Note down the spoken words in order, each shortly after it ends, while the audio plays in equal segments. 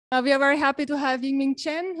We are very happy to have Yiming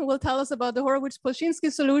Chen, who will tell us about the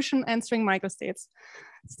Horowitz-Polchinski solution and string microstates.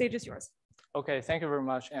 The stage is yours. Okay, thank you very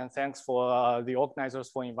much. And thanks for the organizers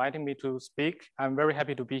for inviting me to speak. I'm very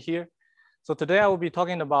happy to be here. So today I will be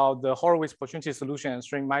talking about the Horowitz-Polchinski solution and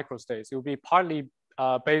string microstates. It will be partly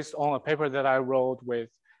based on a paper that I wrote with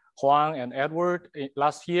Huang and Edward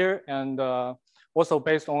last year, and also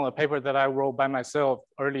based on a paper that I wrote by myself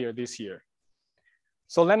earlier this year.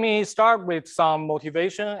 So let me start with some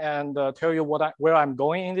motivation and tell you where I'm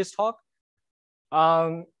going in this talk.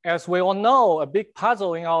 As we all know, a big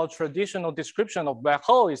puzzle in our traditional description of black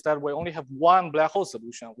hole is that we only have one black hole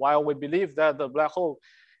solution, while we believe that the black hole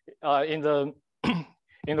in the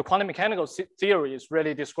quantum mechanical theory is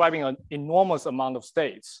really describing an enormous amount of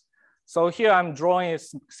states. So here I'm drawing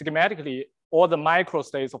schematically all the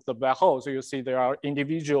microstates of the black hole. So you see there are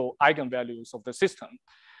individual eigenvalues of the system.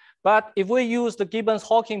 But if we use the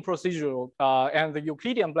Gibbons-Hawking procedure and the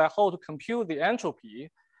Euclidean black hole to compute the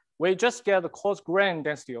entropy, we just get the coarse-grained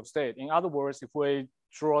density of state. In other words, if we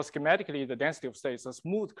draw schematically the density of state, it's a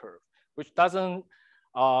smooth curve, which doesn't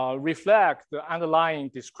reflect the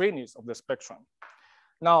underlying discreteness of the spectrum.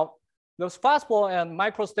 Now, the fastball and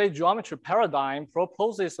microstate geometry paradigm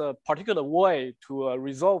proposes a particular way to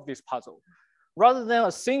resolve this puzzle. Rather than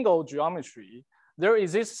a single geometry, there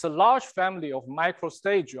exists a large family of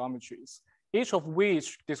microstate geometries, each of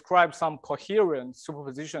which describes some coherent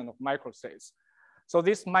superposition of microstates. So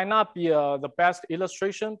this might not be the best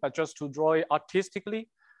illustration, but just to draw it artistically,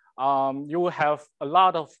 you will have a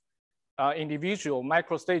lot of individual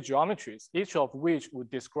microstate geometries, each of which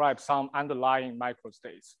would describe some underlying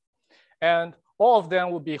microstates. And all of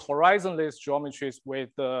them would be horizonless geometries with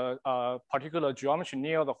the particular geometry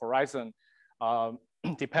near the horizon,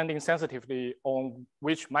 depending sensitively on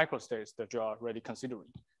which microstates that you are already considering.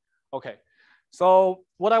 Okay, so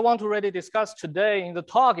what I want to really discuss today in the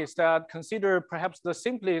talk is that consider perhaps the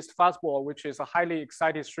simplest fastball, which is a highly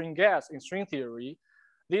excited string gas in string theory.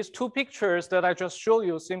 These two pictures that I just showed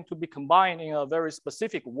you seem to be combined in a very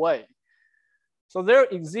specific way. So there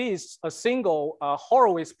exists a single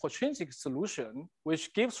Horowitz-Polchinski solution,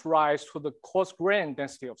 which gives rise to the coarse-grained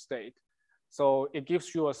density of state. So it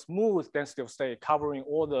gives you a smooth density of state covering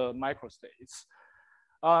all the microstates.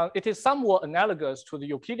 It is somewhat analogous to the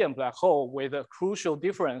Euclidean black hole with a crucial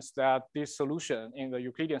difference that this solution in the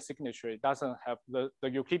Euclidean signature doesn't have, the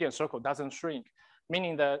Euclidean circle doesn't shrink,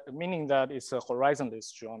 meaning that it's a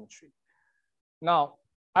horizonless geometry. Now,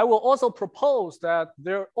 I will also propose that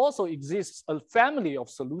there also exists a family of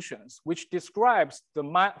solutions which describes the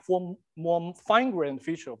more fine-grained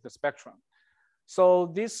feature of the spectrum.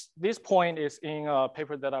 So this point is in a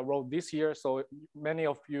paper that I wrote this year. So many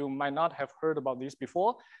of you might not have heard about this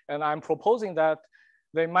before. And I'm proposing that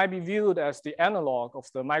they might be viewed as the analog of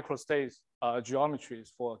the microstate geometries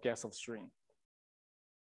for gas of string.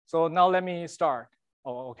 So now let me start.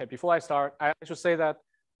 Oh, okay, before I start, I should say that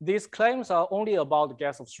these claims are only about the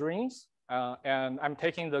gas of strings. And I'm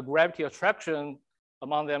taking the gravity attraction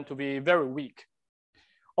among them to be very weak.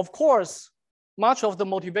 Of course, much of the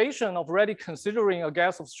motivation of already considering a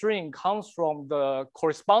gas of string comes from the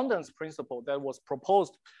correspondence principle that was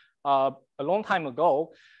proposed a long time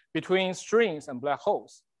ago between strings and black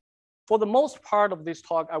holes. For the most part of this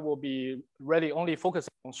talk, I will be really only focusing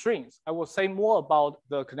on strings. I will say more about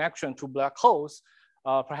the connection to black holes,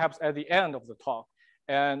 perhaps at the end of the talk.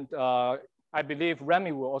 And I believe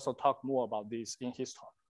Remy will also talk more about this in his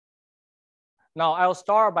talk. Now, I'll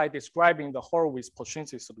start by describing the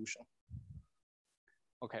Horowitz-Polchinski solution.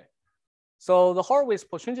 Okay, so the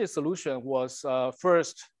Horowitz-Polchinski solution was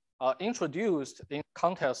first introduced in the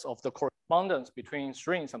context of the correspondence between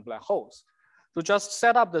strings and black holes. To just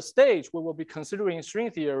set up the stage, we will be considering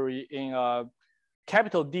string theory in a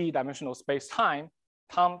capital D dimensional space-time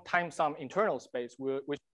times some internal space, which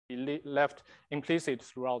will be left implicit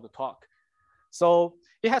throughout the talk. So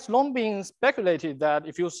it has long been speculated that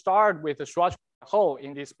if you start with a Schwarzschild black hole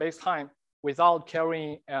in this space-time without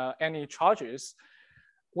carrying any charges,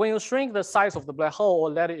 when you shrink the size of the black hole or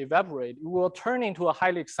let it evaporate, it will turn into a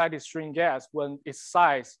highly excited string gas when its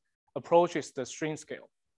size approaches the string scale.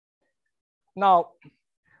 Now,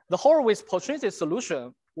 the Horowitz-Polchinski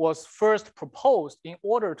solution was first proposed in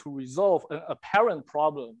order to resolve an apparent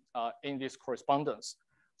problem in this correspondence.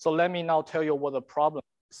 So let me now tell you what the problem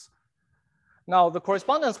is. Now, the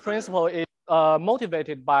correspondence principle is can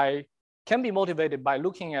be motivated by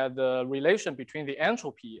looking at the relation between the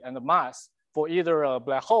entropy and the mass for either a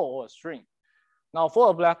black hole or a string. Now, for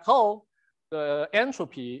a black hole, the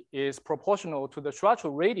entropy is proportional to the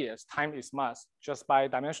Schwarzschild radius times its mass just by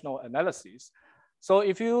dimensional analysis. So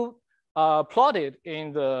if you plot it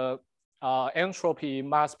in the entropy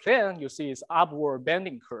mass plane, you see it's upward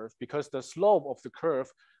bending curve because the slope of the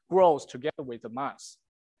curve grows together with the mass.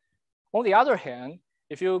 On the other hand,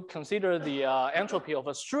 if you consider the entropy of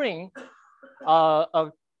a string,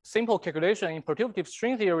 a simple calculation in perturbative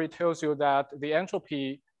string theory tells you that the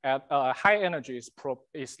entropy at high energy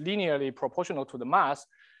is linearly proportional to the mass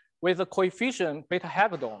with a coefficient beta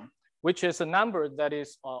hagedon, which is a number that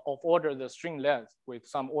is of order the string length with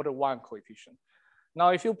some order 1 coefficient. Now,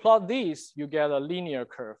 if you plot these, you get a linear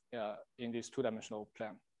curve in this 2-dimensional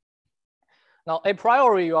plane. Now, a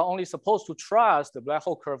priori, you are only supposed to trust the black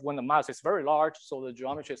hole curve when the mass is very large, so the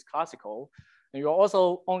geometry is classical. And you're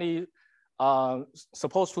also only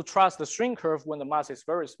supposed to trust the string curve when the mass is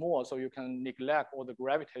very small, so you can neglect all the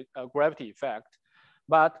gravity effect.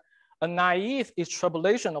 But a naive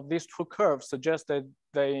extrapolation of these two curves suggests that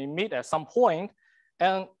they meet at some point.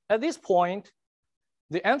 And at this point,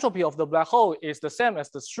 the entropy of the black hole is the same as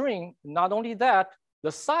the string. Not only that,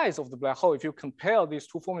 the size of the black hole, if you compare these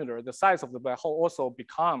two formulas, the size of the black hole also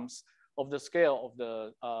becomes of the scale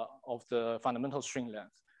of the fundamental string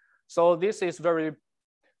length. So this is very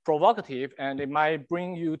provocative, and it might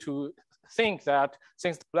bring you to think that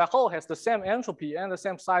since the black hole has the same entropy and the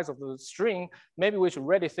same size of the string, maybe we should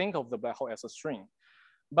really think of the black hole as a string.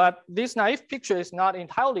 But this naive picture is not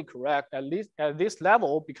entirely correct, at least at this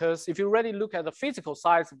level, because if you really look at the physical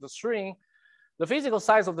size of the string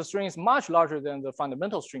is much larger than the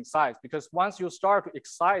fundamental string size, because once you start to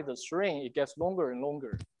excite the string, it gets longer and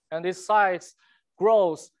longer. And this size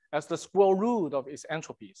grows as the square root of its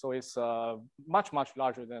entropy. So it's much, much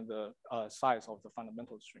larger than the size of the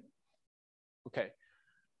fundamental string. Okay,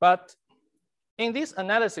 but in this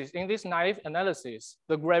analysis, in this naive analysis,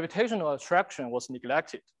 the gravitational attraction was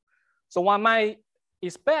neglected. So one might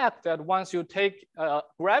expect that once you take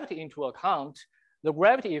gravity into account, the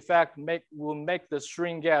gravity effect will make the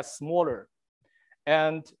string get smaller.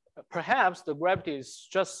 And perhaps the gravity is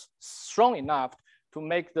just strong enough to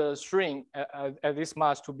make the string at this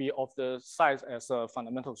mass to be of the size as a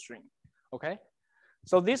fundamental string, okay?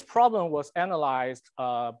 So this problem was analyzed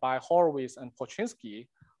by Horowitz and Polchinski.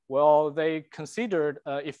 Well, they considered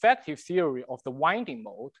effective theory of the winding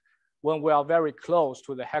mode when we are very close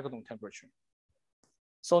to the Hagedorn temperature.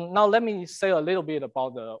 So now let me say a little bit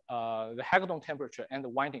about the Hagedorn temperature and the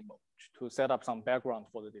winding mode to set up some background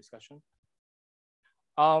for the discussion.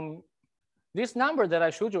 This number that I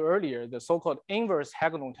showed you earlier, the so-called inverse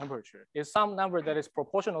Hagedorn temperature, is some number that is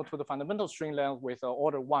proportional to the fundamental string length with an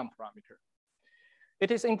order 1 parameter.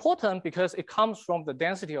 It is important because it comes from the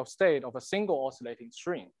density of state of a single oscillating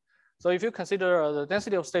string. So if you consider the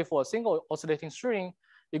density of state for a single oscillating string,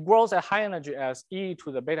 it grows at high energy as e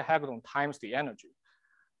to the beta Hagedorn times the energy.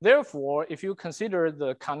 Therefore, if you consider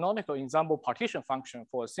the canonical ensemble partition function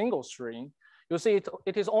for a single string, you see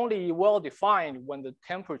it is only well-defined when the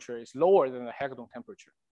temperature is lower than the Hagedorn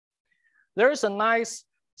temperature. There is a nice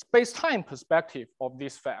space-time perspective of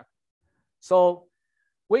this fact. So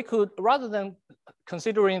we could, rather than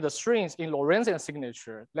considering the strings in Lorentzian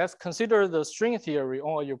signature, let's consider the string theory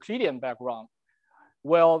on a Euclidean background.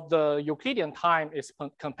 Well, the Euclidean time is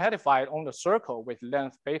compatified on the circle with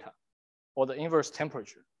length beta, or the inverse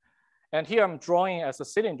temperature. And here I'm drawing as a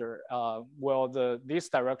cylinder. Well, this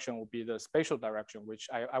direction will be the spatial direction, which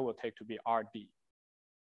I will take to be RD.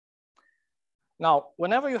 Now,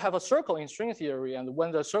 whenever you have a circle in string theory, and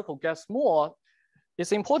when the circle gets small,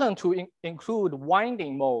 it's important to include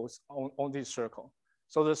winding modes on this circle.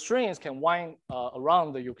 So the strings can wind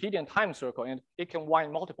around the Euclidean time circle, and it can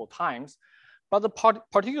wind multiple times. But the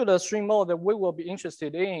particular string mode that we will be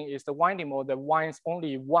interested in is the winding mode that winds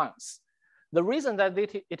only once. The reason that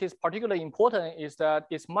it is particularly important is that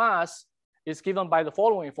its mass is given by the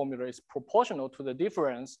following formula. It's proportional to the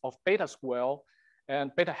difference of beta square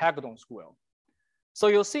and beta Hagedorn square. So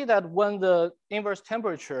you'll see that when the inverse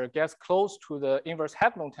temperature gets close to the inverse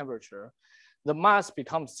Hagedorn temperature, the mass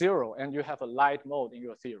becomes 0 and you have a light mode in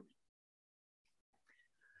your theory.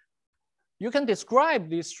 You can describe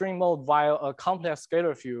this string mode via a complex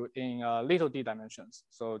scalar field in little d dimensions.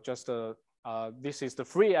 So just this is the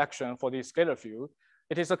free action for this scalar field.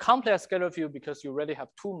 It is a complex scalar field because you already have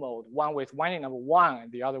two modes, one with winding number 1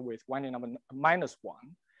 and the other with winding number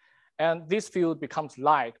 -1. And this field becomes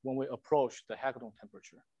light when we approach the Hagedorn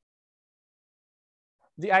temperature.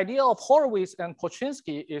 The idea of Horowitz and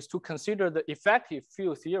Polchinski is to consider the effective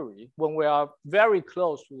field theory when we are very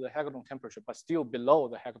close to the Hagedorn temperature, but still below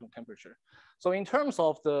the Hagedorn temperature. So in terms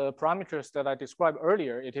of the parameters that I described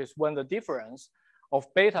earlier, it is when the difference of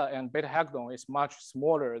beta and beta Hagedorn is much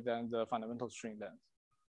smaller than the fundamental string length.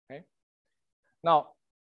 Okay. Now,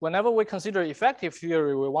 whenever we consider effective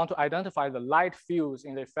theory, we want to identify the light fields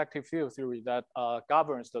in the effective field theory that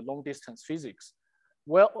governs the long distance physics.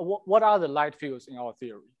 Well, what are the light fields in our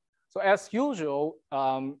theory? So as usual,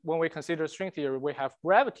 when we consider string theory, we have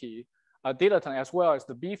gravity, dilaton, as well as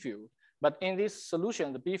the B field. But in this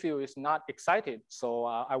solution, the B field is not excited, so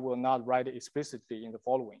I will not write it explicitly in the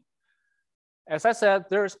following. As I said,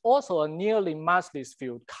 there is also a nearly massless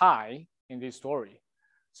field chi in this story.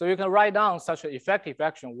 So you can write down such an effective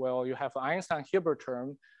action where you have an Einstein-Hilbert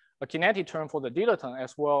term, a kinetic term for the dilaton,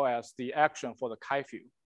 as well as the action for the chi field.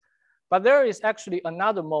 But there is actually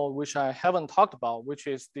another mode which I haven't talked about, which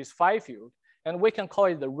is this phi field, and we can call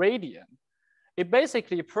it the radian. It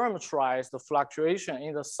basically parameterizes the fluctuation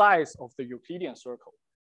in the size of the Euclidean circle.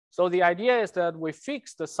 So the idea is that we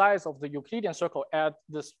fix the size of the Euclidean circle at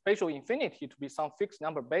the spatial infinity to be some fixed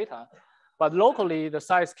number beta, but locally the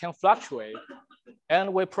size can fluctuate.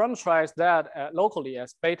 And we parameterize that locally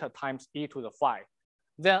as beta times e to the phi.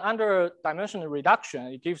 Then under dimension reduction,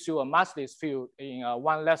 it gives you a massless field in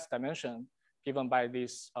one less dimension given by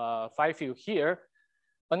this phi field here.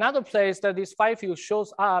 Another place that this phi field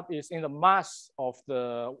shows up is in the mass of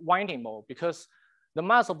the winding mode, because the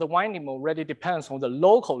mass of the winding mode really depends on the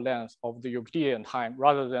local length of the Euclidean time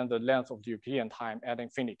rather than the length of the Euclidean time at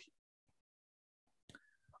infinity.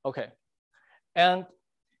 Okay, and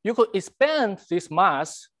you could expand this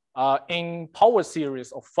mass in power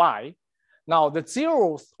series of phi. Now the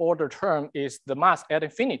 0th order term is the mass at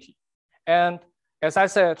infinity. And as I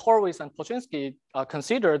said, Horowitz and Polchinski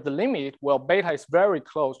considered the limit where beta is very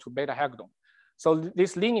close to beta hegadon. So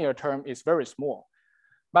this linear term is very small.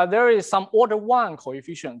 But there is some order 1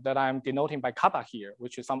 coefficient that I'm denoting by kappa here,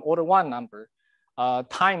 which is some order 1 number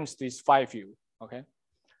times this phi field, okay?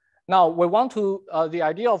 Now we want to, the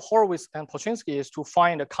idea of Horowitz and Polchinski is to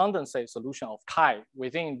find a condensate solution of chi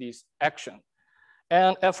within this action.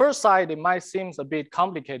 And at first sight, it might seem a bit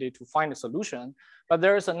complicated to find a solution, but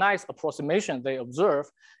there is a nice approximation they observe,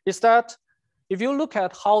 is that if you look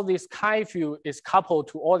at how this chi field is coupled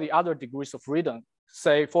to all the other degrees of freedom,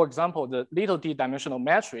 say, for example, the little d dimensional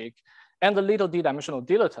metric and the little d dimensional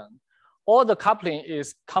dilaton, all the coupling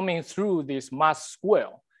is coming through this mass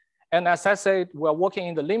square. And as I said, we're working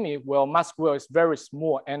in the limit where mass square is very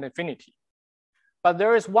small and infinity. But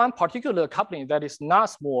there is one particular coupling that is not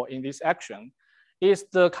small in this action, is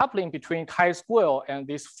the coupling between chi square and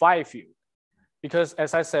this phi field. Because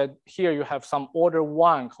as I said, here you have some order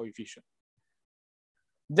 1 coefficient.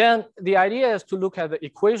 Then the idea is to look at the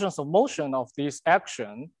equations of motion of this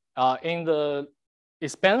action in the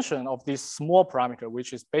expansion of this small parameter,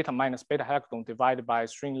 which is beta minus beta hegadon divided by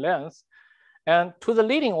string length. And to the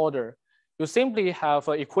leading order, you simply have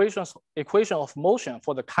an equation of motion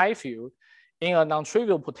for the chi field in a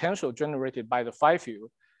non-trivial potential generated by the phi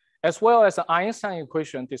field, as well as an Einstein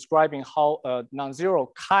equation describing how a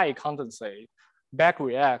non-zero chi condensate back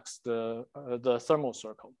reacts the thermal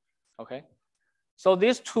circle, okay? So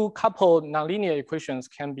these two coupled nonlinear equations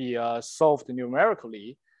can be solved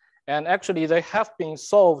numerically. And actually they have been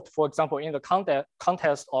solved, for example, in the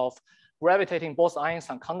context of gravitating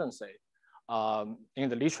Bose-Einstein condensate in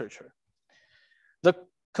the literature. The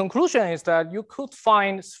conclusion is that you could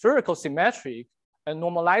find spherical symmetric and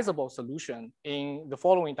normalizable solution in the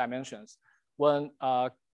following dimensions when,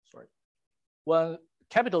 when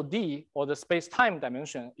capital D, or the space-time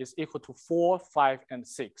dimension, is equal to 4, 5, and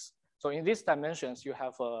 6. So in these dimensions, you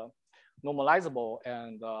have a normalizable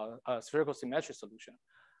and a spherical symmetric solution.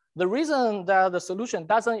 The reason that the solution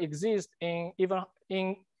doesn't exist in even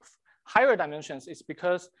in higher dimensions is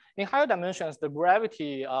because in higher dimensions, the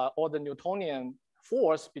gravity or the Newtonian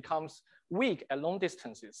force becomes weak at long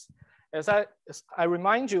distances. As I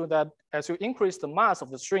remind you that as you increase the mass of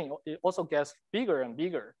the string, it also gets bigger and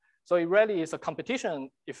bigger. So it really is a competition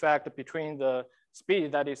effect between the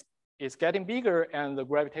speed that is getting bigger and the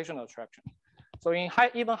gravitational attraction. So in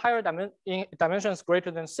even higher dimensions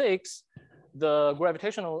greater than 6, the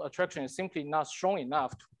gravitational attraction is simply not strong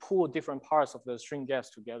enough to pull different parts of the string gas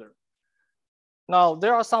together. Now,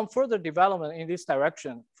 there are some further development in this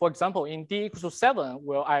direction. For example, in d equals to 7,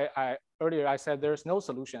 where earlier I said there is no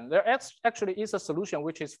solution. There actually is a solution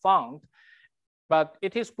which is found, but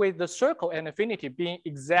it is with the circle and affinity being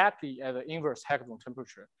exactly at the inverse hegadon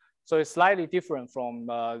temperature. So it's slightly different from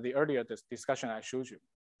the earlier discussion I showed you.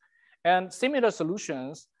 And similar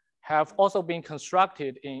solutions have also been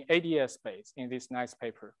constructed in ADS space in this nice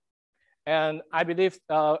paper. And I believe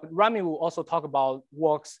Rami will also talk about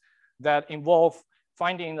works that involve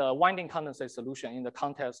finding the winding condensate solution in the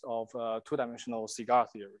context of two-dimensional cigar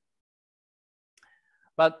theory.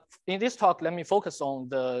 But in this talk, let me focus on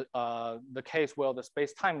the case where the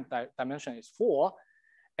space-time dimension is 4.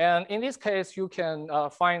 And in this case, you can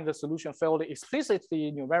find the solution fairly explicitly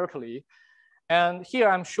numerically. And here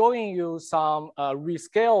I'm showing you some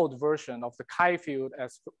rescaled version of the chi field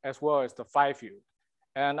as well as the phi field.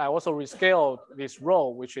 And I also rescaled this rho,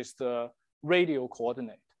 which is the radial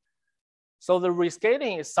coordinate. So the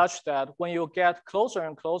rescaling is such that when you get closer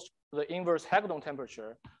and closer to the inverse Hagedorn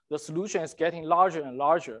temperature, the solution is getting larger and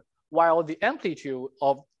larger, while the amplitude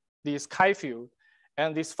of this chi field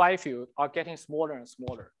and this phi field are getting smaller and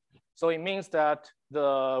smaller. So it means that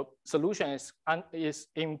the solution is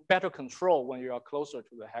in better control when you are closer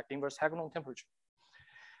to the inverse Hagedorn temperature.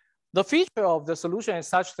 The feature of the solution is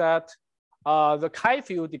such that the chi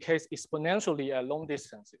field decays exponentially at long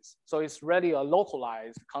distances. So it's really a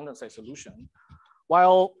localized condensate solution,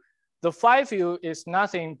 while the phi field is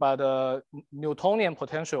nothing but a Newtonian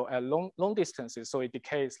potential at long distances. So it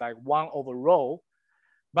decays like 1 over rho.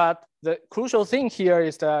 But the crucial thing here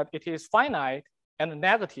is that it is finite and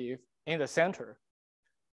negative in the center.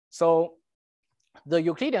 So the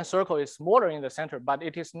Euclidean circle is smaller in the center, but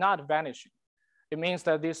it is not vanishing. It means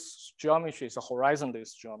that this geometry is a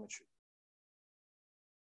horizonless geometry.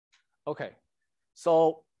 Okay,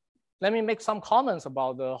 so let me make some comments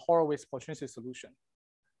about the Horowitz-Polchinski solution.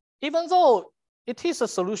 Even though it is a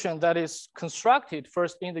solution that is constructed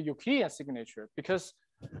first in the Euclidean signature, because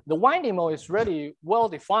the winding mode is really well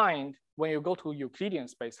defined when you go to Euclidean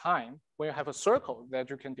space-time, when you have a circle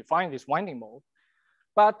that you can define this winding mode.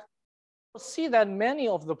 But you'll see that many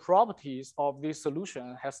of the properties of this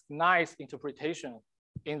solution has nice interpretation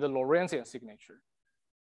in the Lorentzian signature.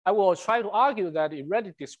 I will try to argue that it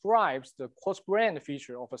really describes the cross-grained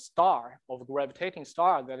feature of a star, of a gravitating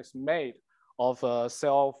star that is made of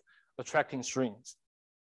self-attracting strings.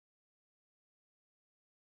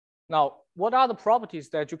 Now, what are the properties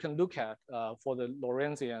that you can look at for the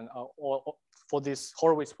Lorentzian or for this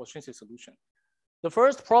Horowitz-Polchinski solution? The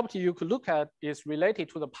first property you could look at is related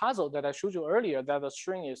to the puzzle that I showed you earlier, that the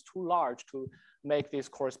string is too large to make this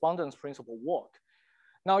correspondence principle work.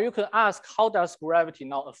 Now you can ask, how does gravity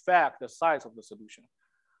now affect the size of the solution?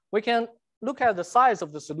 We can look at the size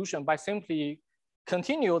of the solution by simply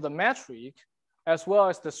continue the metric as well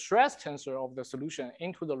as the stress tensor of the solution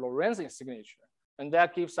into the Lorentzian signature. And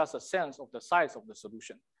that gives us a sense of the size of the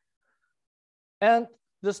solution. And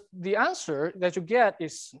the answer that you get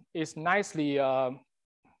nicely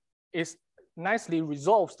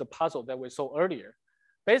resolves the puzzle that we saw earlier.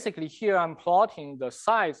 Basically, here I'm plotting the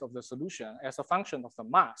size of the solution as a function of the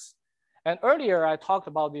mass. And earlier I talked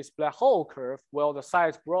about this black hole curve where the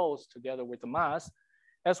size grows together with the mass,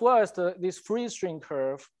 as well as this free string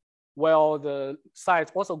curve where the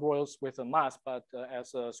size also grows with the mass, but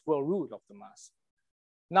as a square root of the mass.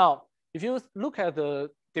 Now, if you look at the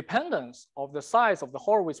dependence of the size of the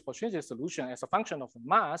Horowitz-Polchinski solution as a function of the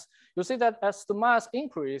mass, you see that as the mass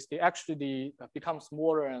increases, it actually becomes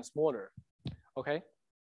smaller and smaller, okay?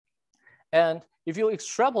 And if you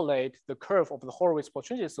extrapolate the curve of the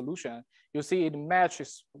Horowitz-Polchinski solution, you see it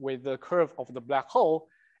matches with the curve of the black hole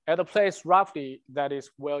at a place roughly that is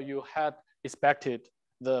where you had expected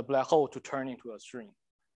the black hole to turn into a string.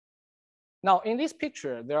 Now, in this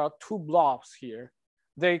picture, there are two blobs here.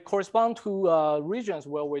 They correspond to regions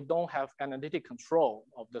where we don't have analytic control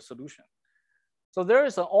of the solution. So there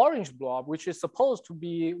is an orange blob, which is supposed to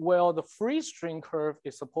be where the free string curve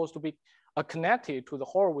is supposed to be connected to the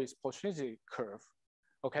Horowitz-Polchinski curve,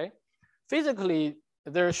 okay? Physically,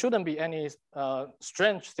 there shouldn't be any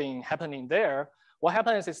strange thing happening there. What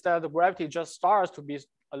happens is that the gravity just starts to be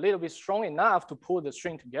a little bit strong enough to pull the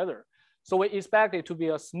string together. So we expect it to be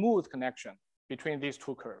a smooth connection between these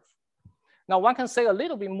two curves. Now, one can say a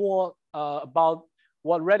little bit more about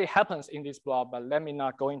what really happens in this blob, but let me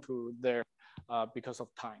not go into there because of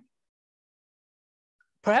time.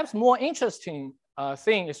 Perhaps more interesting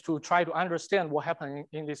thing is to try to understand what happened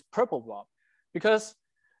in this purple blob, because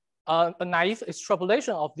a naive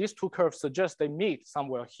extrapolation of these two curves suggests they meet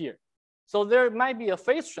somewhere here. So there might be a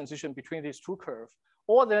phase transition between these two curves,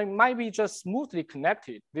 or they might be just smoothly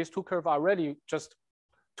connected. These two curves are really just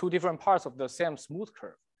two different parts of the same smooth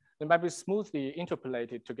curve. They might be smoothly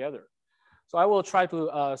interpolated together. So I will try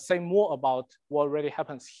to say more about what really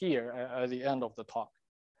happens here at the end of the talk.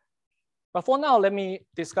 But for now, let me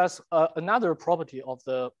discuss another property of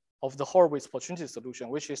the Horowitz-Polchinski solution,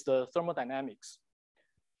 which is the thermodynamics.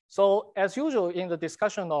 So as usual in the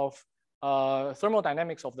discussion of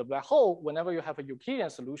thermodynamics of the black hole, whenever you have a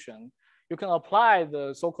Euclidean solution, you can apply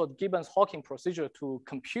the so-called Gibbons-Hawking procedure to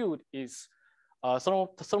compute its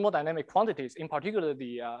thermodynamic quantities, in particular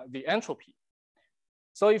the entropy.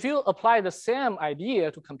 So if you apply the same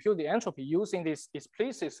idea to compute the entropy using this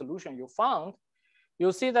explicit solution you found,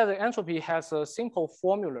 you'll see that the entropy has a simple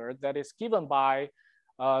formula that is given by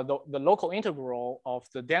the local integral of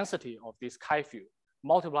the density of this chi field,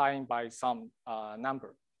 multiplying by some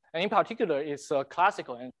number. And in particular, it's a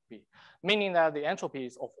classical entropy, meaning that the entropy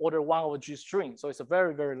is of order 1 over G string. So it's a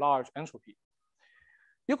very, very large entropy.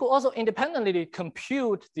 You could also independently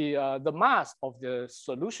compute the mass of the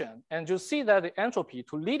solution. And you see that the entropy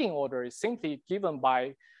to leading order is simply given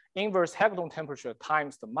by inverse Hagedorn temperature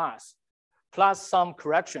times the mass, plus some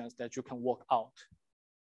corrections that you can work out.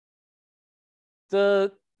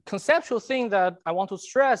 The conceptual thing that I want to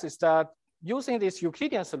stress is that using this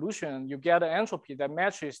Euclidean solution, you get an entropy that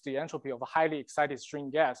matches the entropy of a highly excited string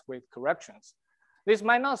gas with corrections. This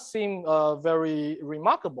might not seem very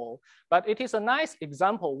remarkable, but it is a nice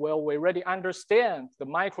example where we already understand the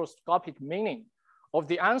microscopic meaning of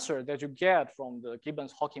the answer that you get from the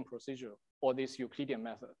Gibbons-Hawking procedure or this Euclidean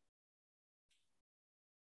method.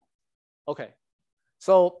 Okay,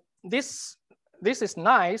 so this is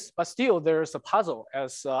nice, but still there's a puzzle,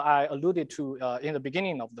 as I alluded to in the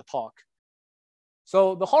beginning of the talk.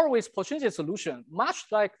 So the Horowitz-Polchinski solution, much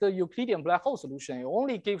like the Euclidean black hole solution, it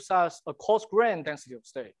only gives us a coarse grain density of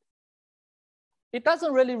state. It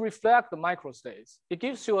doesn't really reflect the microstates. It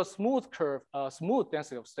gives you a smooth curve, a smooth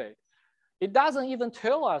density of state. It doesn't even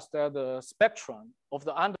tell us that the spectrum of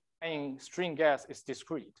the underlying string gas is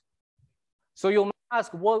discrete. So you might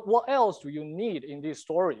ask, what else do you need in this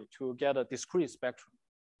story to get a discrete spectrum?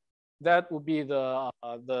 That would be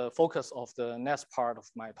the focus of the next part of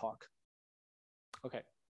my talk. Okay,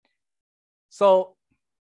 so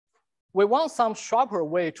we want some sharper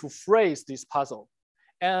way to phrase this puzzle.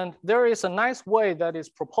 And there is a nice way that is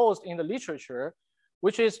proposed in the literature,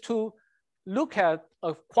 which is to look at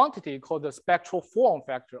a quantity called the spectral form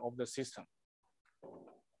factor of the system.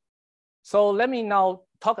 So let me now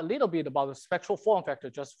talk a little bit about the spectral form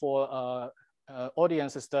factor just for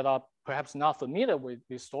audiences that are perhaps not familiar with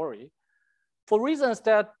this story. For reasons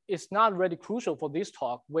that is not really crucial for this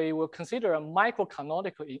talk, we will consider a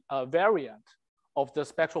microcanonical variant of the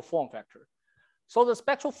spectral form factor. So the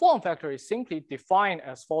spectral form factor is simply defined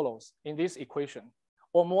as follows in this equation,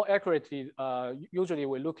 or more accurately, usually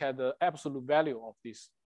we look at the absolute value of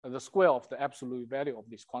this, the square of the absolute value of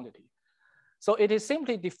this quantity. So it is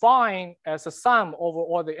simply defined as a sum over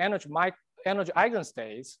all the energy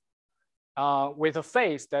eigenstates with a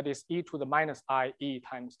phase that is e to the minus I e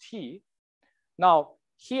times t. Now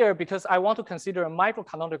here, because I want to consider a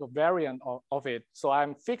microcanonical variant of it, so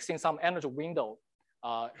I'm fixing some energy window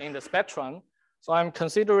in the spectrum. So I'm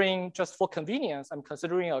considering, just for convenience, I'm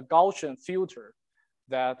considering a Gaussian filter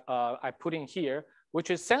that I put in here, which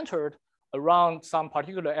is centered around some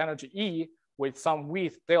particular energy E with some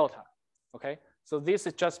width delta, okay? So this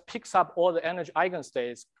is just picks up all the energy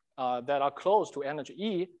eigenstates that are close to energy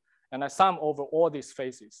E, and I sum over all these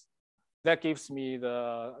phases. That gives me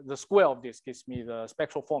the square of this gives me the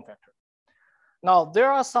spectral form factor. Now,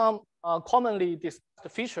 there are some commonly discussed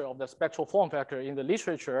feature of the spectral form factor in the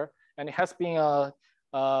literature, and it has been a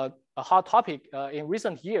hot topic in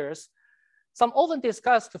recent years. Some often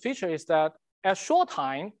discussed feature is that at short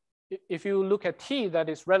time, if you look at t that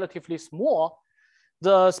is relatively small,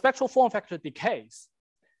 the spectral form factor decays.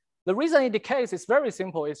 The reason it decays is very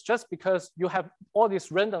simple. It's just because you have all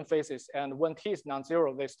these random phases, and when t is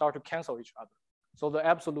non-zero, they start to cancel each other. So the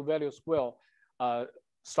absolute value square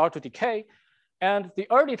start to decay. And the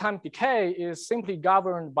early time decay is simply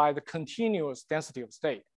governed by the continuous density of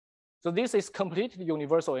state. So this is completely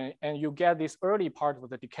universal, and you get this early part of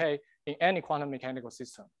the decay in any quantum mechanical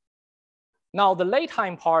system. Now, the late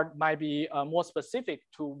time part might be more specific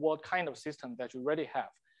to what kind of system that you already have.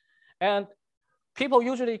 And people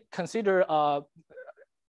usually consider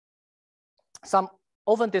some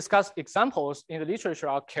often discussed examples in the literature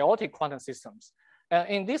are chaotic quantum systems. And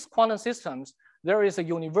in these quantum systems, there is a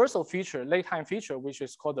universal feature, late time feature, which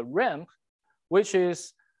is called the ramp, which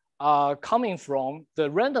is coming from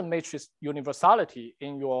the random matrix universality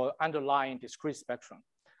in your underlying discrete spectrum.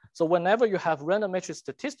 So whenever you have random matrix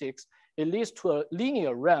statistics, it leads to a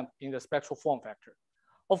linear ramp in the spectral form factor.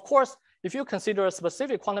 Of course, if you consider a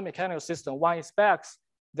specific quantum mechanical system, one expects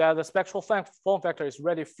that the spectral form factor is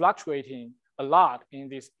really fluctuating a lot in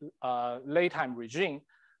this late time regime,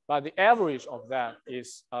 but the average of that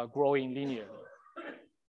is growing linearly.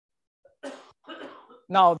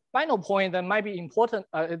 Now, the final point that might be important,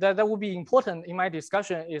 that will be important in my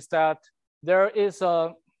discussion is that there is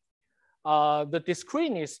the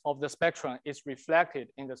discreteness of the spectrum is reflected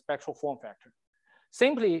in the spectral form factor.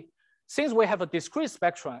 Simply, since we have a discrete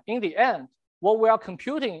spectrum, in the end, what we are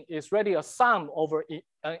computing is really a sum over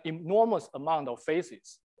an enormous amount of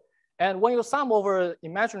phases. And when you sum over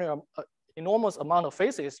enormous amount of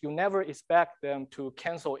phases, you never expect them to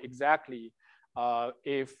cancel exactly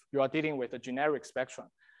if you are dealing with a generic spectrum.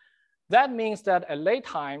 That means that at late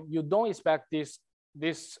time, you don't expect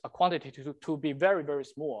this quantity to be very, very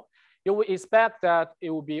small. You would expect that it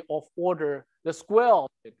will be of order, the square of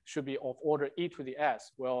it should be of order e to the s,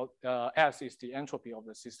 well, s is the entropy of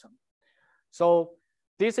the system. So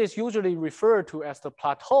this is usually referred to as the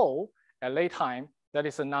plateau at late time. That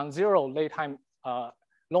is a non-zero late time,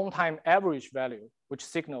 long time average value, which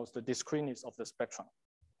signals the discreteness of the spectrum.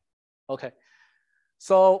 Okay,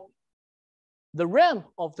 so the ramp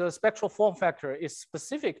of the spectral form factor is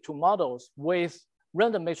specific to models with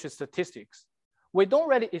random matrix statistics. We don't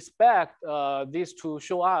really expect this to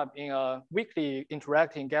show up in a weakly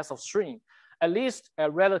interacting gas of string, at least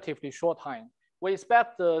at relatively short time. We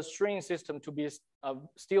expect the string system to be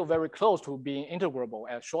still very close to being integrable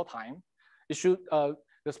at short time. It should,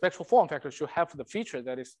 the spectral form factor should have the feature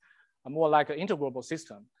that is more like an integrable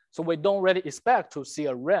system. So we don't really expect to see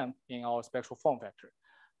a ramp in our spectral form factor.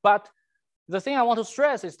 But the thing I want to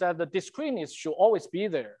stress is that the discreteness should always be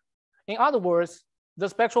there. In other words, the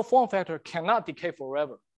spectral form factor cannot decay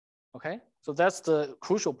forever, okay? So that's the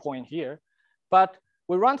crucial point here. But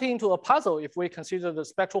we run into a puzzle if we consider the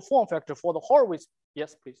spectral form factor for the Horowitz.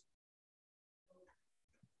 Yes, please.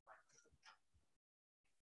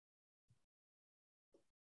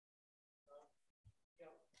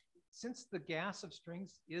 Since the gas of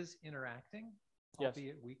strings is interacting, yes,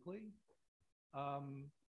 albeit weakly,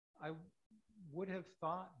 I would have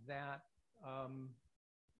thought that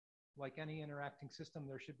like any interacting system,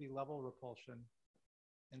 there should be level repulsion.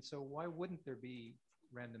 And so why wouldn't there be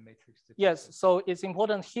random matrix statistics? Yes, so it's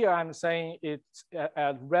important here. I'm saying it's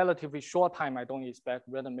at relatively short time, I don't expect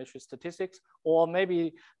random matrix statistics. Or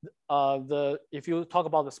maybe if you talk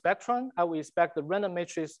about the spectrum, I would expect the random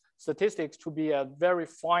matrix statistics to be a very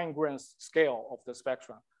fine grained scale of the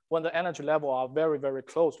spectrum when the energy level are very, very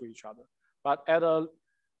close to each other. But at a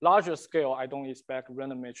larger scale, I don't expect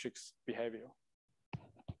random matrix behavior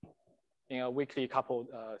in a weakly coupled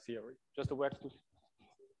theory. Just the wax. What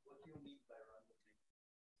do you mean by random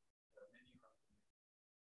matrix?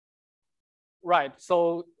 Right.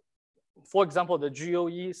 So, for example, the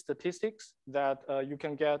GOE statistics that you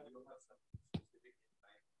can get.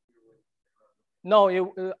 No,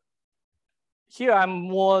 here I'm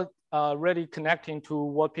more really connecting to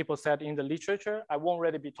what people said in the literature. I won't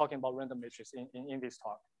really be talking about random matrix in this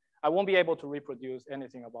talk. I won't be able to reproduce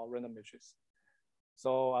anything about random matrix.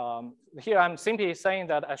 So here I'm simply saying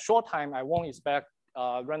that at short time, I won't expect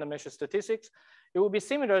random matrix statistics. It will be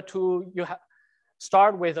similar to you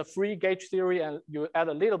start with a free gauge theory and you add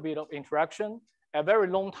a little bit of interaction. At very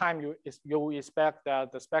long time, you will expect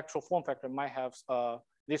that the spectral form factor might have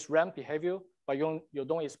this ramp behavior, but you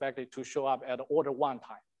don't expect it to show up at order 1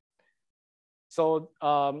 time. So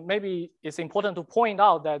maybe it's important to point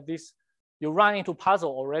out that you run into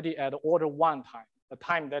puzzle already at order 1 time, a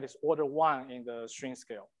time that is order 1 in the string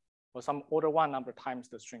scale, or some order 1 number times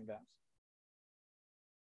the string length.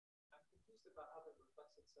 I'm confused about how that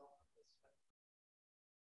reflects itself on this spectrum.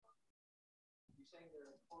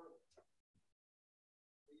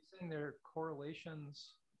 You're saying there are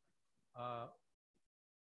correlations.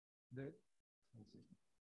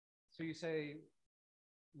 So you say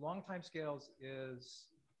long time scales is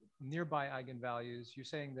nearby eigenvalues. You're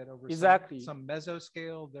saying that over some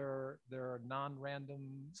mesoscale, there are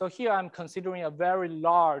non-random. So here I'm considering a very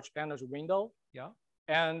large energy window. Yeah.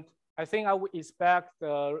 And I think I would expect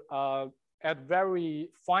at very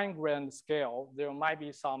fine-grained scale, there might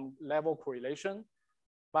be some level correlation,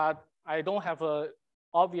 but I don't have an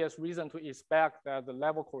obvious reason to expect that the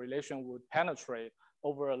level correlation would penetrate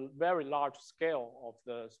over a very large scale of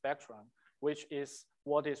the spectrum, which is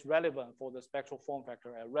what is relevant for the spectral form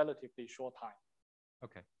factor at relatively short time.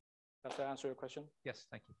 Okay. Does that answer your question? Yes,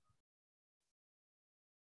 thank you.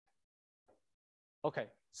 Okay,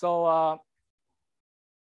 so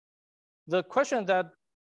the question that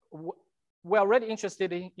we're already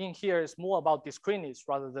interested in here is more about discreteness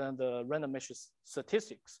rather than the random matrix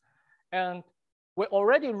statistics. And we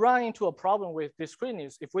already run into a problem with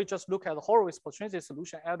discreteness if we just look at the Horowitz-Polchinski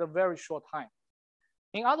solution at a very short time.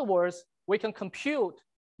 In other words, we can compute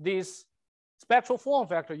this spectral form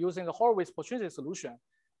factor using the Horowitz-Polchinski solution.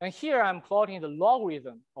 And here I'm plotting the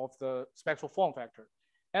logarithm of the spectral form factor.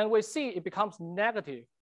 And we see it becomes negative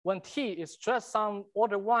when t is just some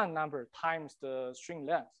order 1 number times the string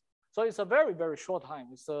length. So it's a very, very short time.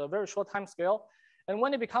 It's a very short time scale. And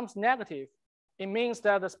when it becomes negative, it means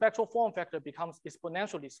that the spectral form factor becomes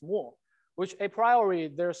exponentially small, which a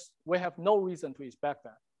priori we have no reason to expect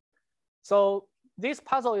that. So this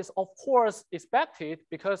puzzle is of course expected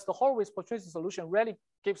because the Horowitz-Polchinski solution really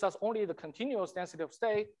gives us only the continuous density of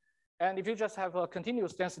state. And if you just have a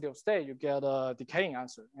continuous density of state, you get a decaying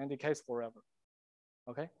answer and decays forever,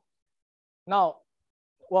 okay? Now,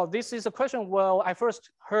 well, this is a question, well, I first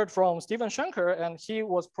heard from Stephen Schenker, and he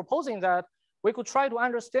was proposing that we could try to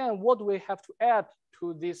understand what we have to add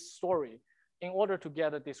to this story in order to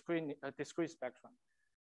get a discrete spectrum.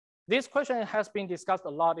 This question has been discussed a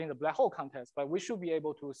lot in the black hole context, but we should be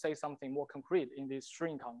able to say something more concrete in this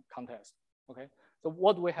string context, okay? So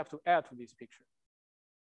what do we have to add to this picture?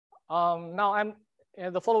 Now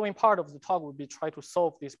the following part of the talk will be try to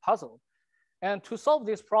solve this puzzle. And to solve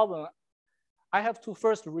this problem, I have to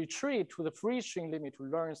first retreat to the free string limit to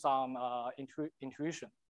learn some intuition.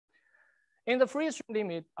 In the free string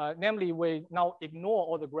limit, namely, we now ignore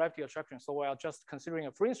all the gravity attraction. So we are just considering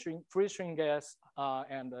a free string gas,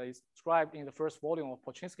 and it's described in the first volume of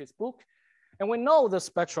Polchinski's book. And we know the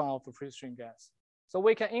spectrum of a free string gas. So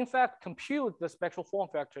we can, in fact, compute the spectral form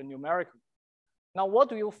factor numerically. Now, what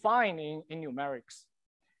do you find in numerics?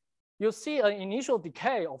 You see an initial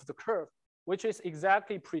decay of the curve, which is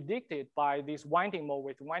exactly predicted by this winding mode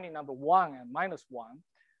with winding number 1 and -1.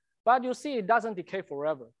 But you see it doesn't decay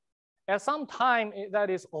forever. At some time that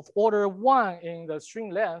is of order 1 in the string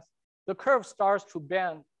length, the curve starts to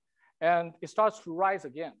bend and it starts to rise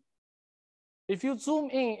again. If you zoom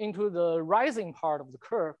in into the rising part of the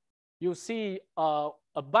curve, you see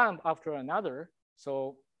a bump after another.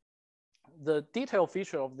 So the detail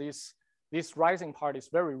feature of this rising part is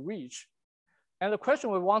very rich. And the question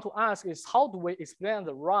we want to ask is, how do we explain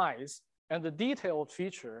the rise and the detailed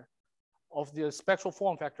feature of the spectral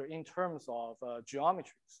form factor in terms of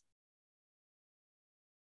geometries?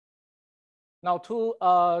 Now,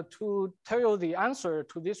 to tell you the answer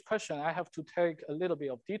to this question, I have to take a little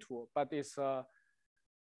bit of detour, but it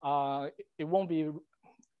won't be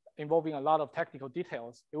involving a lot of technical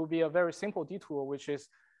details. It will be a very simple detour, which is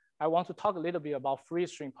I want to talk a little bit about free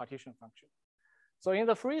string partition function. So in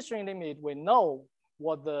the free string limit, we know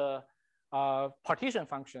what the partition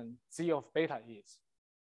function Z of beta is.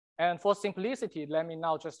 And for simplicity, let me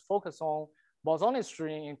now just focus on bosonic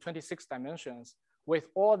string in 26 dimensions with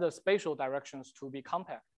all the spatial directions to be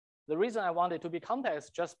compact. The reason I want it to be compact is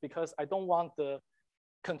just because I don't want the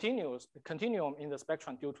continuum in the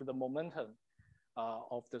spectrum due to the momentum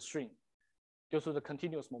of the string, due to the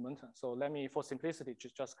continuous momentum. So let me, for simplicity,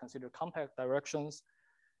 just consider compact directions.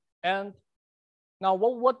 And now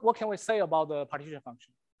what can we say about the partition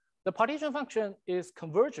function? The partition function is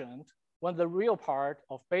convergent when the real part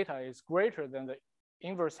of beta is greater than the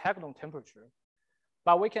inverse Hagedorn temperature.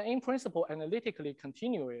 But we can, in principle, analytically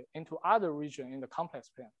continue it into other regions in the complex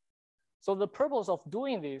plane. So the purpose of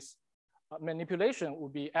doing this manipulation will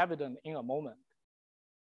be evident in a moment.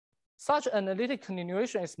 Such analytic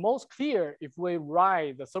continuation is most clear if we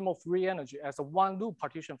write the thermal free energy as a one loop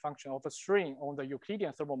partition function of a string on the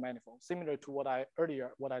Euclidean thermal manifold, similar to what I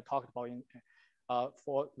talked about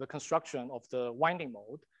for the construction of the winding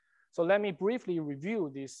mode. So let me briefly review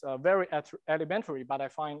this very elementary, but I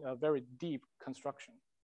find a very deep construction.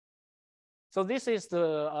 So this is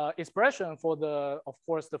the expression for of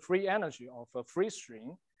course, the free energy of a free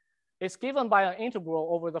string. It's given by an integral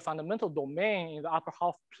over the fundamental domain in the upper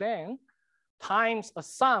half plane times a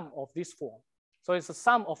sum of this form. So it's a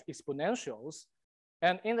sum of exponentials.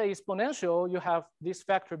 And in the exponential, you have this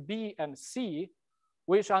factor B and C,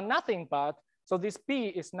 which are nothing but, so this B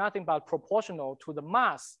is nothing but proportional to the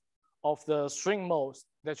mass of the string modes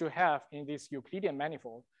that you have in this Euclidean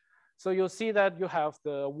manifold. So you'll see that you have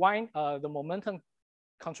the momentum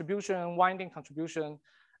contribution, winding contribution,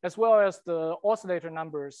 as well as the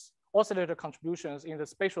oscillator contributions in the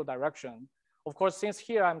spatial direction. Of course, since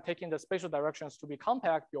here I'm taking the spatial directions to be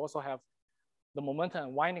compact, you also have the momentum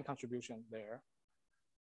and winding contribution there.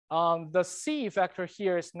 The C factor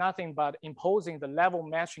here is nothing but imposing the level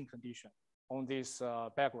matching condition on this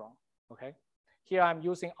background, okay? Here I'm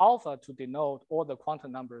using alpha to denote all the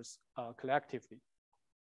quantum numbers collectively.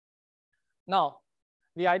 Now,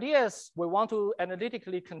 the idea is we want to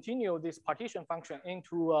analytically continue this partition function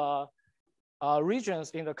into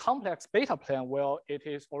regions in the complex beta plane where it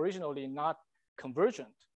is originally not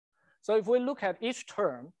convergent. So if we look at each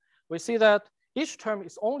term, we see that each term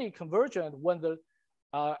is only convergent when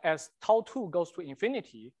as tau2 goes to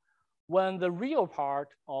infinity, when the real part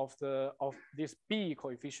of this B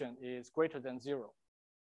coefficient is greater than 0.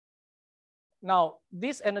 Now,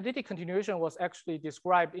 this analytic continuation was actually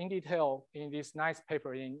described in detail in this nice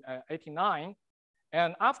paper in '89.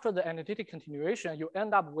 And after the analytic continuation, you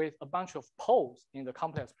end up with a bunch of poles in the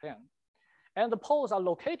complex plane. And the poles are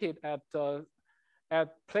located at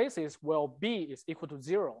at places where B is equal to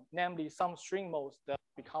 0, namely some string modes that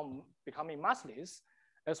becoming massless,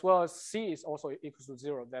 as well as C is also equal to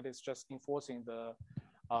 0. That is just enforcing the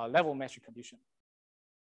level metric condition.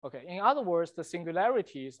 Okay, in other words, the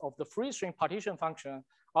singularities of the free string partition function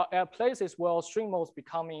are at places where string modes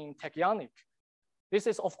becoming tachyonic. This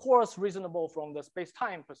is, of course, reasonable from the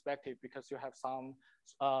space-time perspective because you have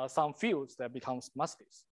some fields that becomes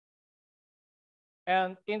massless.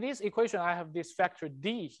 And in this equation, I have this factor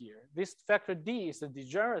D here. This factor D is a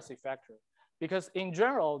degeneracy factor because in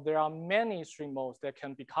general, there are many string modes that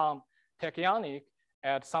can become tachyonic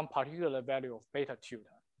at some particular value of beta tilde.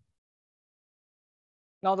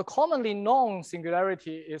 Now, the commonly known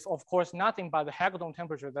singularity is, of course, nothing but the Hagedorn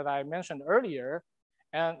temperature that I mentioned earlier.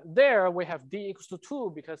 And there we have D equals to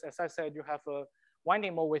 2 because, as I said, you have a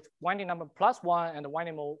winding mode with winding number +1 and a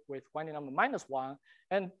winding mode with winding number -1.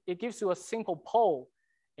 And it gives you a simple pole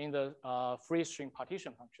in the free string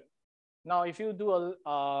partition function. Now, if you do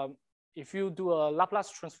a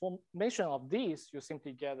Laplace transformation of these, you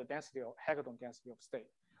simply get the density of Hagedorn density of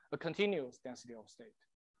state, a continuous density of state.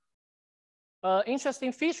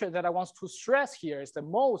 Interesting feature that I want to stress here is that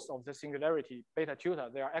most of the singularity beta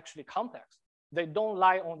tilde, they are actually complex. They don't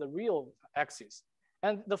lie on the real axis.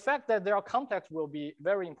 And the fact that they are complex will be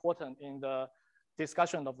very important in the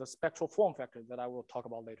discussion of the spectral form factor that I will talk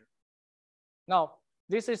about later. Now,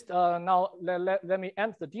 this is, now let me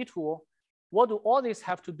end the detour. What do all this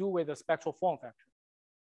have to do with the spectral form factor?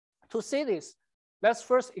 To see this, let's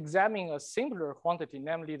first examine a simpler quantity,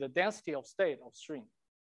 namely the density of state of string.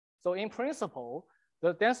 So in principle,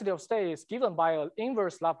 the density of state is given by an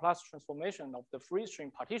inverse Laplace transformation of the free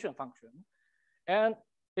string partition function. And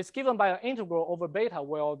it's given by an integral over beta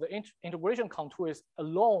where the integration contour is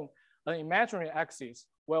along an imaginary axis,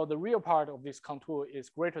 while the real part of this contour is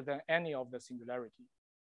greater than any of the singularity.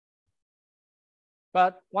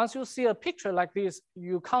 But once you see a picture like this,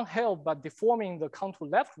 you can't help but deforming the contour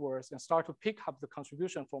leftwards and start to pick up the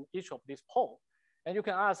contribution from each of these poles. And you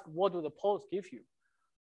can ask, what do the poles give you?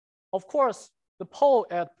 Of course, the pole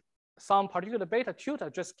at some particular beta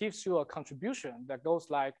tilde just gives you a contribution that goes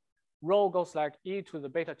like, rho goes like e to the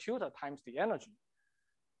beta tilde times the energy.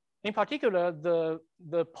 In particular,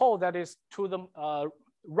 the pole that is to the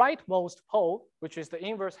rightmost pole, which is the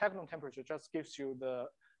inverse Hagedorn temperature, just gives you the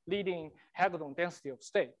leading Hagedorn density of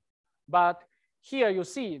state. But here you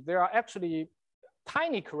see there are actually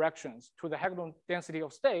tiny corrections to the Hagedorn density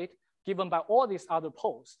of state given by all these other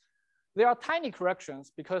poles. There are tiny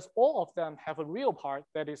corrections because all of them have a real part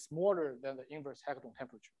that is smaller than the inverse Hagedorn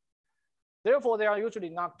temperature. Therefore, they are usually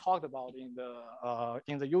not talked about in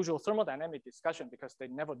the usual thermodynamic discussion because they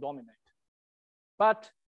never dominate.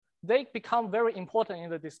 But they become very important in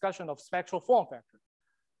the discussion of spectral form factor.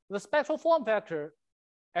 The spectral form factor,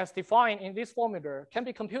 as defined in this formula, can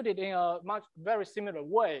be computed in a very similar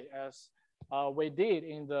way as we did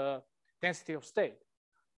in the density of state.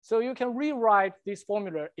 So you can rewrite this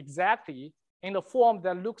formula exactly in the form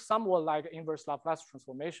that looks somewhat like inverse Laplace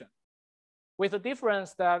transformation, with the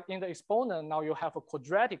difference that in the exponent, now you have a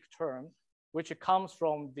quadratic term, which comes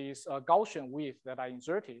from this Gaussian width that I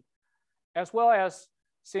inserted, as well as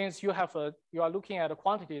since you are looking at a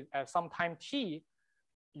quantity at some time t,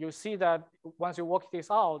 you see that once you work this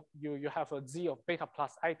out, you have a z of beta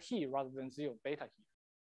plus it rather than z of beta here.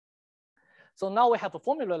 So now we have a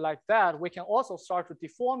formula like that. We can also start to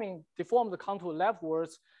deform the contour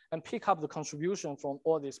leftwards and pick up the contribution from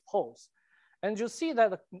all these poles. And you see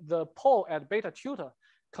that the pole at beta tilde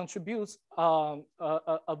contributes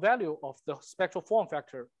a value of the spectral form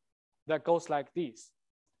factor that goes like this.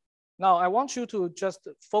 Now, I want you to just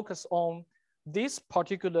focus on this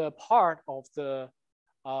particular part of the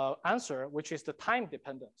answer, which is the time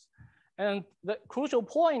dependence. And the crucial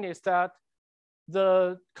point is that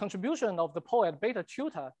the contribution of the pole at beta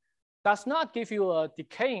tilde does not give you a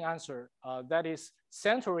decaying answer that is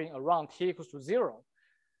centering around t equals to 0.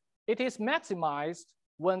 It is maximized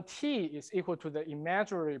when t is equal to the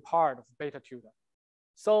imaginary part of beta tilde.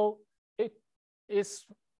 So it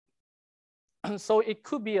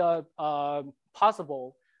could be a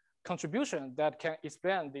possible contribution that can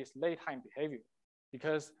explain this late time behavior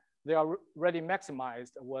because they are already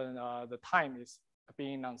maximized when the time is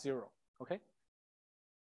being non-zero. Okay.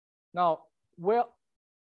 Now, where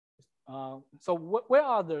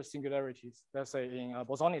are the singularities, let's say in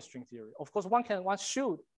bosonic string theory? Of course, one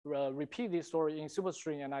should repeat this story in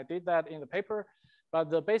superstring, and I did that in the paper, but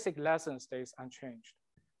the basic lesson stays unchanged.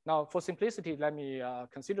 Now, for simplicity, let me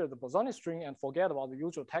consider the bosonic string and forget about the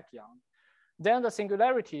usual tachyon. Then the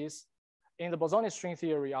singularities in the bosonic string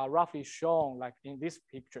theory are roughly shown like in this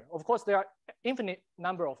picture. Of course, there are infinite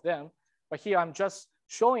number of them, But here I'm just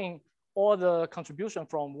showing all the contribution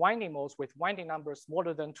from winding modes with winding numbers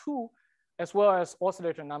smaller than 2, as well as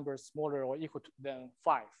oscillator numbers smaller or equal to than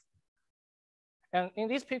 5. And in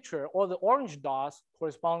this picture, all the orange dots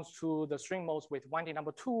corresponds to the string modes with winding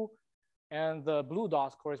number 2, and the blue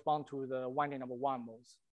dots correspond to the winding number 1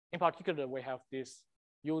 modes. In particular, we have this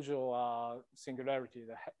usual singularity,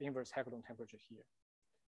 the inverse Heckelton temperature here.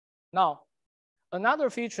 Now, another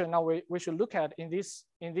feature now we should look at in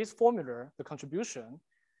this formula, the contribution,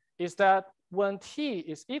 is that when T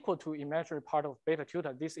is equal to imaginary part of beta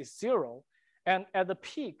tilde, this is 0. And at the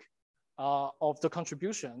peak of the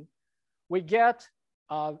contribution, we get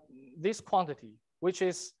this quantity, which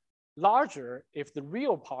is larger if the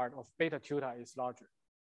real part of beta tilde is larger.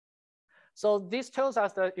 So this tells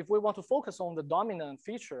us that if we want to focus on the dominant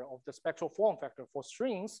feature of the spectral form factor for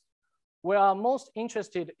strings, we are most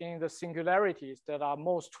interested in the singularities that are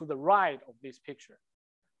most to the right of this picture.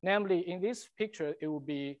 Namely, in this picture, it will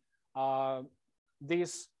be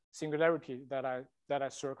this singularity that I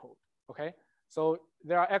circled, okay? So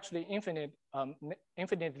there are actually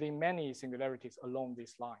infinitely many singularities along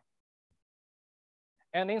this line.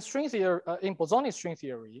 And in string theory, in bosonic string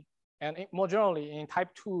theory, and more generally in type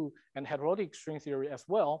 2 and heterotic string theory as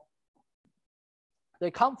well, they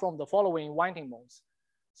come from the following winding modes.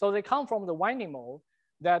 So they come from the winding mode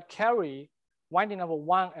that carry winding number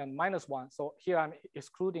 1 and -1. So here I'm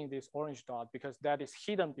excluding this orange dot because that is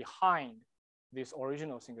hidden behind this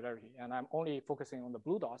original singularity, and I'm only focusing on the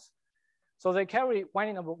blue dots. So they carry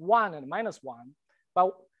winding number 1 and -1,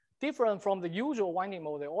 but different from the usual winding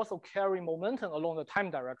mode, they also carry momentum along the time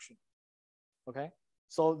direction, okay?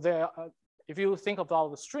 So if you think about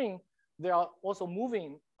the string, they are also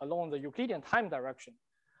moving along the Euclidean time direction.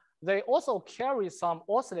 They also carry some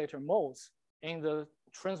oscillator modes in the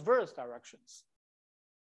transverse directions.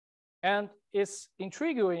 And it's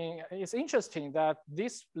intriguing, it's interesting that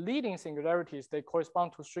these leading singularities, they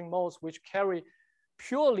correspond to string modes which carry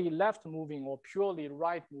purely left moving or purely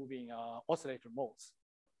right moving oscillator modes,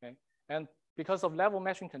 okay? And because of level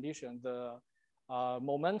matching condition, the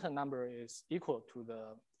momentum number is equal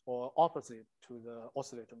to or opposite to the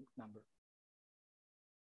oscillator number.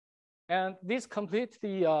 And this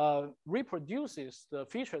completely reproduces the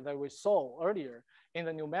feature that we saw earlier in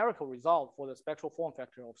the numerical result for the spectral form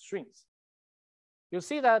factor of strings. You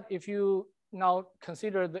see that if you now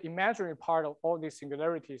consider the imaginary part of all these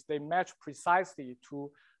singularities, they match precisely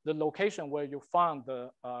to the location where you found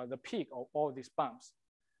the peak of all these bumps.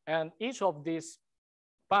 And each of these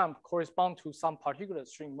bumps correspond to some particular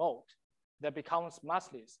string mode that becomes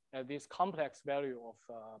massless at this complex value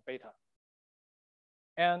of beta.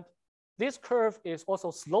 And this curve is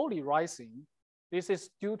also slowly rising. This is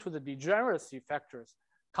due to the degeneracy factors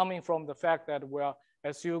coming from the fact that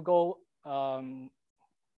as you go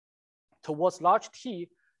towards large T,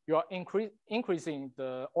 you are increasing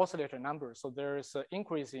the oscillator number. So there is an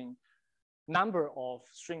increasing number of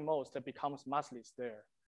string modes that becomes massless there.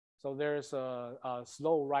 So there is a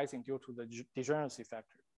slow rising due to the degeneracy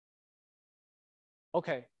factor.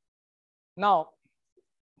 Okay, now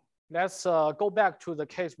let's go back to the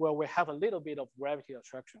case where we have a little bit of gravity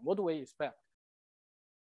attraction. What do we expect?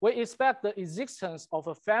 We expect the existence of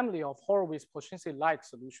a family of Horowitz-Polchinski-like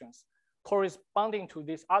solutions corresponding to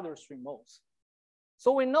these other string modes.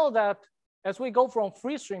 So we know that as we go from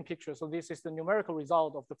free string picture, so this is the numerical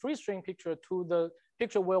result of the free string picture to the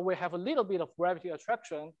picture where we have a little bit of gravity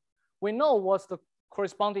attraction, we know what's the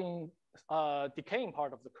corresponding decaying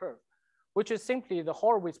part of the curve, which is simply the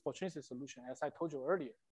Horowitz-Polchinski solution, as I told you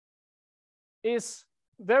earlier. It's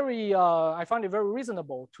very, I find it very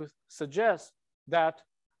reasonable to suggest that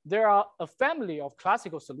there are a family of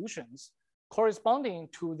classical solutions corresponding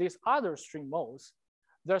to these other string modes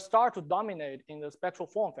that start to dominate in the spectral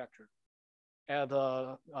form factor at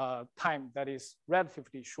a time that is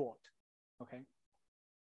relatively short, okay?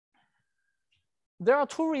 There are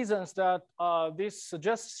two reasons that this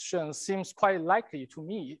suggestion seems quite likely to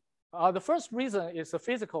me. The first reason is a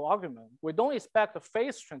physical argument. We don't expect a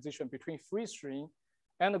phase transition between free string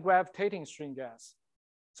and the gravitating string gas.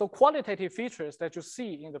 So qualitative features that you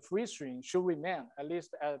see in the free string should remain at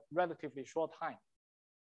least at relatively short time.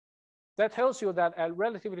 That tells you that at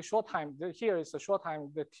relatively short time, here is a short time,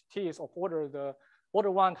 the T is of order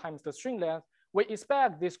 1 times the string length. We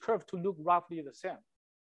expect this curve to look roughly the same.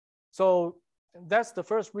 So that's the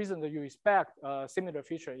first reason that you expect a similar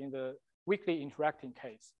feature in the weakly interacting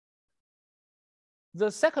case. The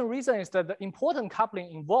second reason is that the important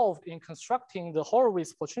coupling involved in constructing the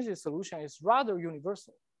Horowitz-Polchinski solution is rather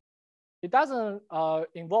universal. It doesn't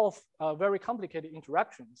involve very complicated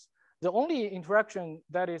interactions. The only interaction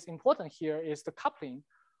that is important here is the coupling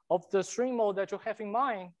of the string mode that you have in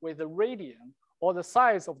mind with the radian or the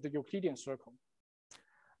size of the Euclidean circle.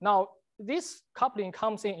 Now, this coupling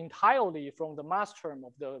comes in entirely from the mass term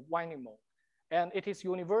of the winding mode, and it is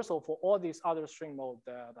universal for all these other string modes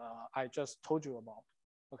that I just told you about,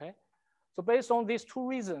 okay? So based on these two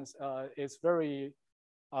reasons, it's very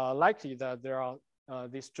likely that there are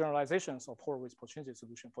these generalizations of Horowitz-Polchinski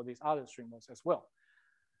solution for these other string modes as well.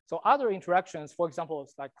 So other interactions, for example,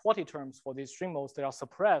 like quantity terms for these string modes, they are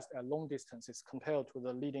suppressed at long distances compared to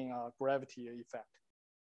the leading gravity effect.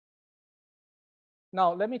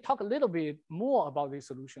 Now, let me talk a little bit more about these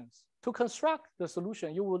solutions. To construct the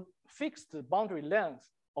solution, you would fix the boundary length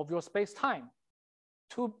of your space-time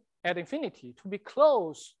at infinity to be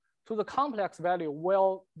close to the complex value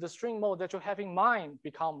where the string mode that you have in mind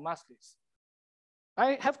become massless.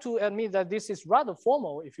 I have to admit that this is rather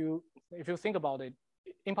formal if you think about it,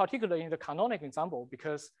 in particular in the canonic example,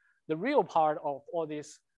 because the real part of all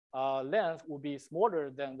this length will be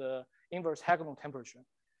smaller than the inverse hexagonal temperature.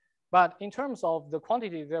 But in terms of the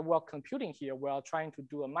quantity that we're computing here, we are trying to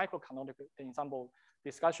do a microcanonic ensemble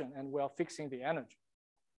discussion, and we are fixing the energy.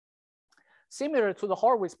 Similar to the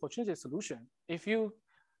Horowitz-Polchinski solution, if you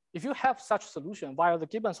have such solution via the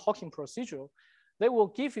Gibbons-Hawking procedure, they will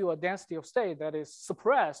give you a density of state that is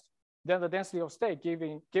suppressed than the density of state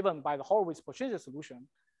given by the Horowitz-Polchinski solution,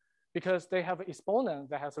 because they have an exponent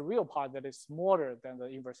that has a real part that is smaller than the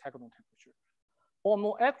inverse hexagonal temperature. Or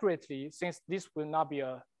more accurately, since this will not be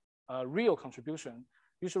a real contribution,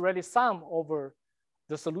 you should really sum over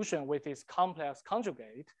the solution with its complex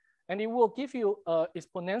conjugate, and it will give you an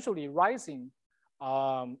exponentially rising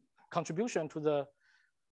contribution to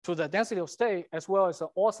the density of state as well as an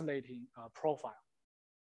oscillating profile.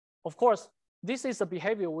 Of course, this is a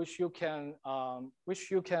behavior which you can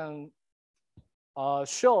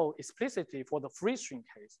show explicitly for the free string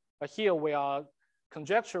case. But here we are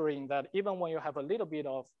conjecturing that even when you have a little bit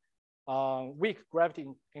of weak gravity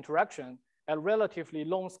interaction at relatively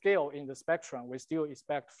long scale in the spectrum, we still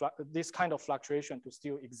expect this kind of fluctuation to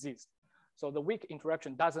still exist. So the weak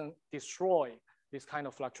interaction doesn't destroy this kind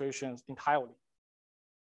of fluctuations entirely.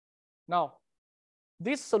 Now,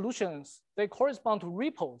 these solutions, they correspond to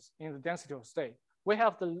ripples in the density of state. We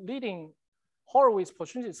have the leading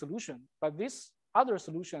Horowitz-Polchinski solution, but these other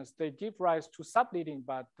solutions, they give rise to subleading,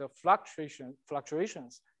 but the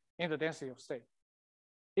fluctuations in the density of state.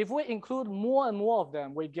 If we include more and more of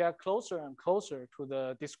them, we get closer and closer to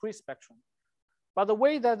the discrete spectrum. But the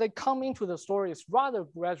way that they come into the story is rather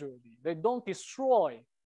gradually. They don't destroy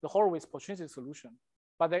the Horowitz-Polchinski solution,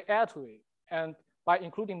 but they add to it. And by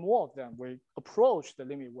including more of them, we approach the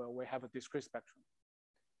limit where we have a discrete spectrum.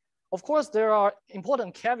 Of course, there are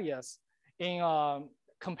important caveats in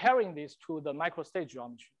comparing this to the microstate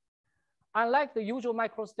geometry. Unlike the usual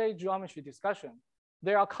microstate geometry discussion,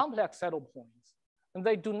 there are complex saddle points, and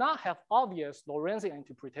they do not have obvious Lorentzian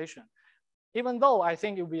interpretation, even though I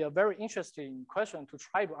think it would be a very interesting question to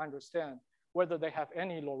try to understand whether they have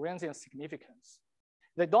any Lorentzian significance.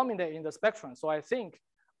 They dominate in the spectrum, so I think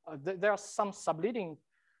there are some subleading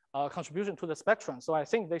contribution to the spectrum, so I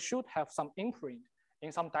think they should have some imprint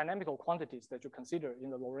in some dynamical quantities that you consider in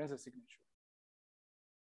the Lorentzian signature.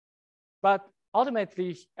 But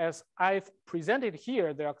ultimately, as I've presented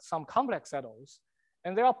here, there are some complex saddles,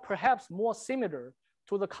 and they are perhaps more similar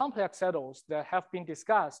to the complex saddles that have been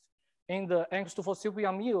discussed in the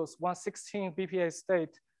Angstufo-Silvian-Mills 116 BPA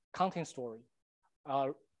state counting story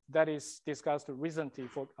that is discussed recently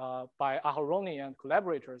by Aharoni and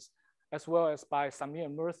collaborators, as well as by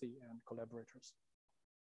Samir Murthy and collaborators.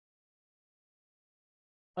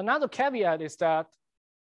 Another caveat is that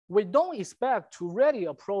we don't expect to really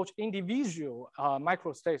approach individual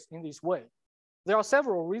microstates in this way. There are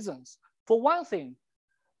several reasons. For one thing,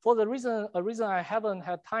 a reason I haven't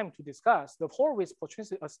had time to discuss, the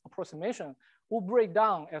Horowitz-Polchinski approximation will break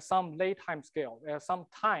down at some late time scale, at some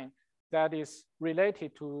time that is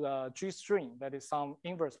related to the G string, that is some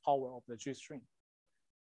inverse power of the G string.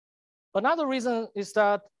 Another reason is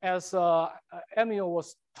that, as Emil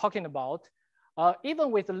was talking about,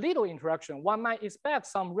 even with little interaction, one might expect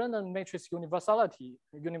some random matrix universality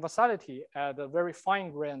at a very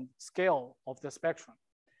fine-grained scale of the spectrum.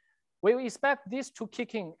 We expect this to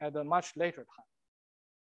kick in at a much later time.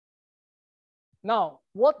 Now,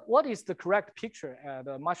 what is the correct picture at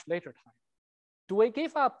a much later time? Do we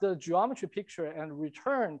give up the geometry picture and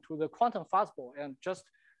return to the quantum fastball and just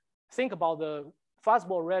think about the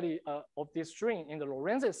fastball already of this string in the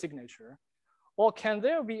Lorentzian signature? Or can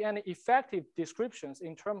there be any effective descriptions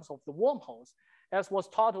in terms of the wormholes, as was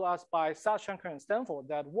taught to us by Sachenker and Stanford,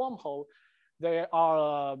 that wormhole, they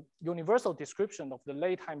are a universal description of the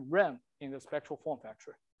late time RAM in the spectral form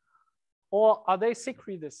factor. Or are they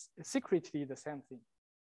secretly the same thing?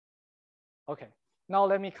 Okay, now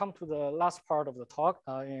let me come to the last part of the talk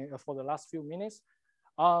for the last few minutes.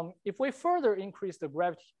 If we further increase the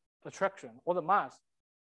gravity attraction or the mass,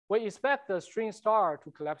 we expect the string star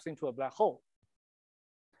to collapse into a black hole,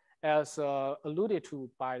 as alluded to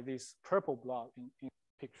by this purple blob in the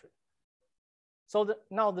picture. So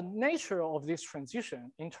now the nature of this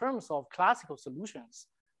transition in terms of classical solutions,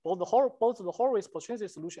 both the Horowitz-Polchinski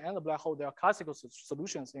solution and the black hole, they are classical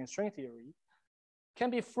solutions in string theory, can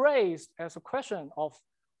be phrased as a question of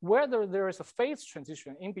whether there is a phase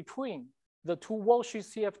transition in between the two Walsh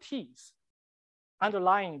CFTs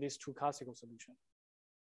underlying these two classical solutions.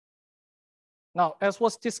 Now, as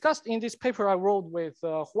was discussed in this paper I wrote with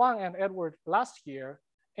Huang and Edward last year,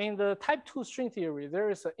 in the type 2 string theory, there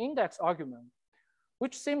is an index argument,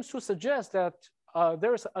 which seems to suggest that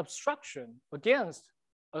there is an obstruction against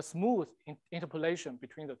a smooth interpolation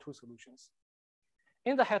between the two solutions.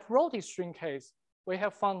 In the heterotic string case, we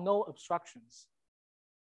have found no obstructions.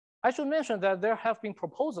 I should mention that there have been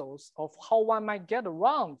proposals of how one might get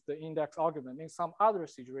around the index argument in some other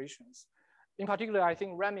situations. In particular, I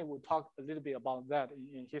think Remy will talk a little bit about that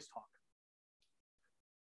in his talk.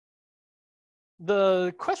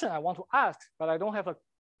 The question I want to ask, but I don't have an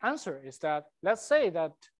answer, is that let's say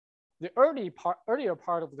that the earlier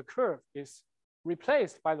part of the curve is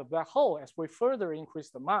replaced by the black hole as we further increase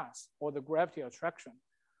the mass or the gravity attraction.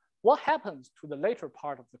 What happens to the later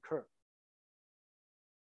part of the curve?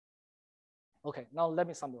 Okay, now let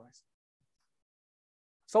me summarize.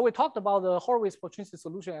 So we talked about the Horowitz-Polchinski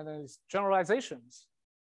solution and its generalizations.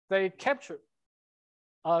 They capture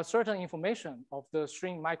certain information of the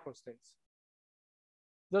string microstates.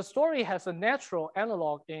 The story has a natural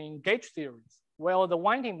analog in gauge theories, where the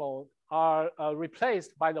winding mode are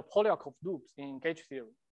replaced by the Polyakov loops in gauge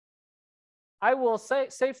theory. I will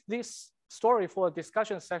save this story for a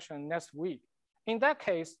discussion session next week. In that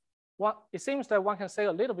case, it seems that one can say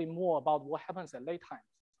a little bit more about what happens at late times.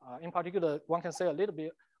 In particular, one can say a little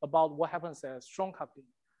bit about what happens at strong coupling.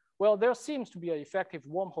 Well, there seems to be an effective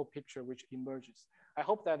wormhole picture which emerges. I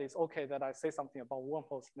hope that it's okay that I say something about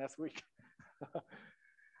wormholes next week.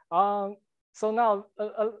 So now,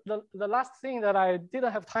 the last thing that I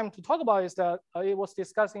didn't have time to talk about is that it was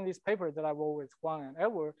discussed in this paper that I wrote with Huang and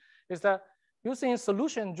Edward, is that using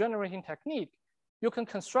solution generating technique, you can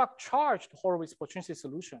construct charged Horowitz-Polchinski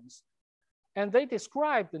solutions. And they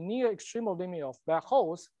describe the near extremal limit of black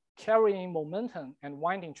holes carrying momentum and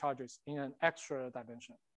winding charges in an extra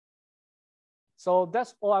dimension. So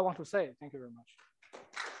that's all I want to say. Thank you very much.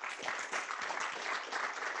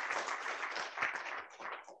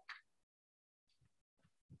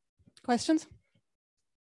 Questions?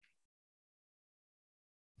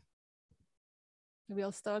 Maybe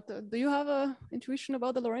I'll start. Do you have an intuition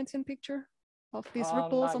about the Lorentzian picture of these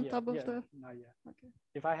ripples on top of the? Not yet. Okay.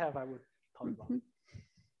 If I have, I would talk about it.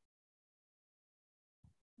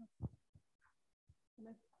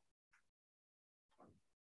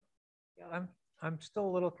 Yeah, I'm still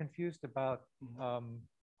a little confused about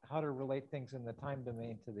how to relate things in the time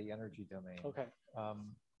domain to the energy domain. Okay.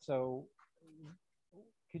 So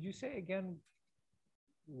could you say again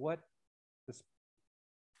what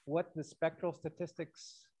the spectral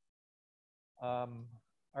statistics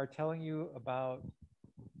are telling you about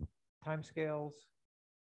timescales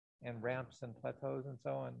and ramps and plateaus and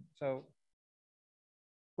so on? So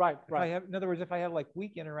right. In other words, if I have like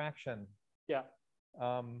weak interaction, yeah.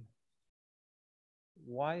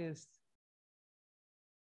 Why is?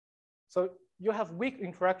 So you have weak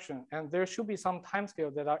interaction, and there should be some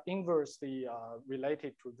timescales that are inversely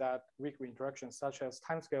related to that weak interaction, such as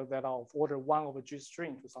timescales that are of order 1/g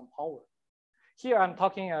string to some power. Here I'm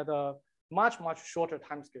talking at a much shorter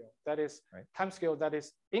timescale. That is timescale that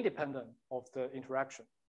is independent of the interaction.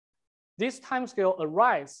 This timescale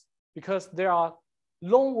arises because there are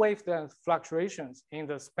long wavelength fluctuations in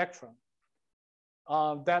the spectrum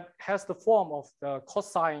that has the form of the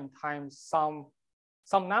cosine times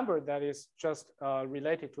some number that is just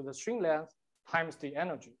related to the string length times the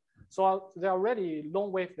energy. So there are already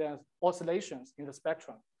long wavelength oscillations in the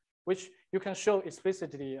spectrum, which you can show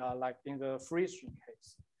explicitly like in the free string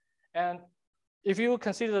case. And if you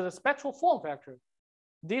consider the spectral form factor,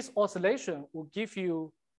 this oscillation will give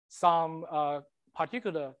you some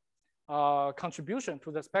particular contribution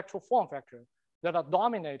to the spectral form factor that are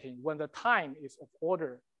dominating when the time is of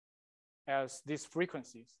order as these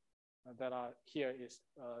frequencies that are here is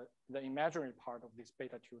the imaginary part of this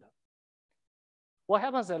beta theta. What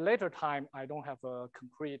happens at later time, I don't have a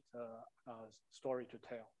complete story to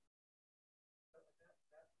tell.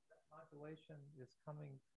 That modulation is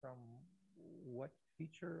coming from what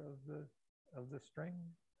feature of the the string?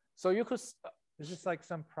 So you could. Is this like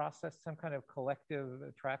some process, some kind of collective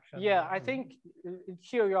attraction? Yeah, I think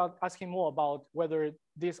here you are asking more about whether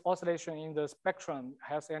this oscillation in the spectrum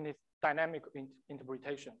has any dynamic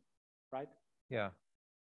interpretation, right? Yeah.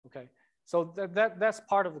 Okay. So that's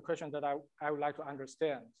part of the question that I would like to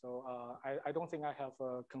understand. So I don't think I have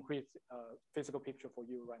a concrete physical picture for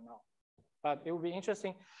you right now, but it would be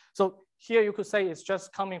interesting. So here you could say it's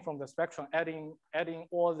just coming from the spectrum, adding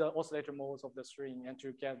all the oscillator modes of the string and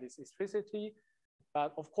to get this explicitly.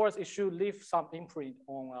 But of course, it should leave some imprint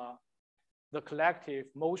on the collective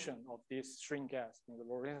motion of this string gas in the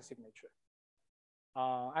Lorentz signature.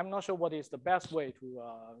 I'm not sure what is the best way to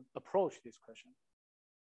approach this question.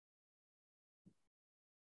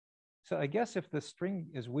 So I guess if the string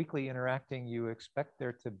is weakly interacting, you expect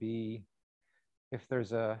there to be, if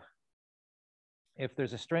there's a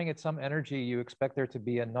string at some energy, you expect there to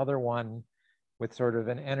be another one with sort of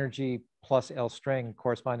an energy plus L string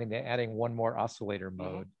corresponding to adding one more oscillator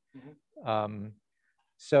mode.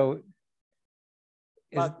 So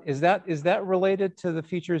is that related to the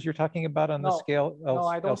features you're talking about on the scale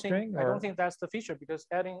L string? I don't think that's the feature, because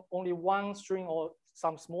adding only one string or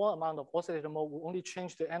some small amount of oscillator mode will only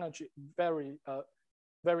change the energy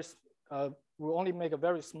will only make a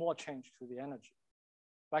very small change to the energy.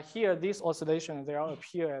 But here, these oscillations, they all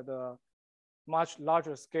appear at a much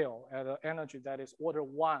larger scale, at an energy that is order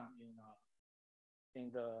 1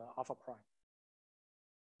 in the alpha prime.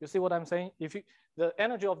 You see what I'm saying? If the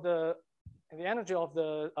energy of the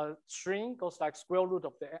string goes like square root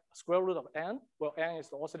of n, well, n is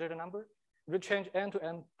the oscillator number. If you change n to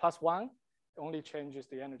n plus 1, it only changes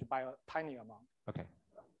the energy by a tiny amount. Okay,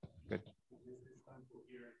 good.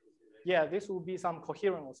 Yeah, this will be some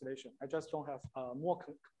coherent oscillation. I just don't have more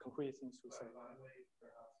concrete things to say.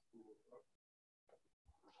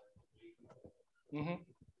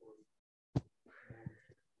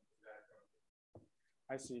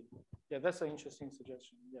 I see. Yeah, that's an interesting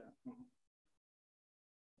suggestion. Yeah.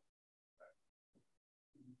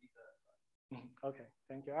 Okay,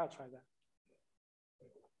 thank you. I'll try that.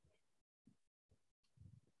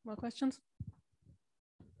 More questions?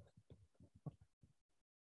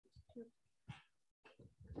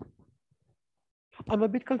 I'm a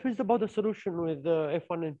bit confused about the solution with the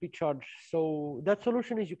F1 and P charge. So that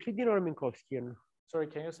solution is Euclidean or Minkowskian? Sorry,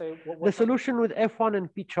 can you say what the solution with F1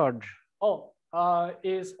 and P charge? Oh,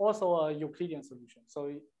 is also a Euclidean solution. So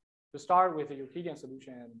you start with a Euclidean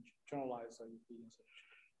solution and generalize a Euclidean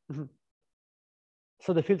solution.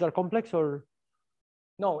 So the fields are complex, or?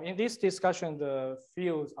 No, in this discussion, the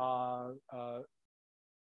fields are,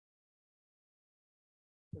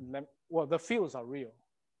 well, the fields are real.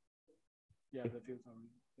 Yeah, the fields are real.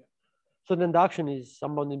 Yeah. So then the action is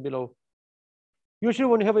unbounded below. Usually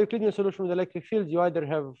when you have a Euclidean solution with electric fields, you either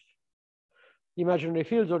have imaginary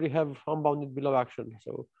fields or you have unbounded below action.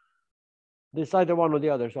 So there's either one or the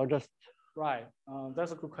other. So I'll just. Right,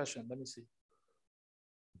 that's a good question. Let me see.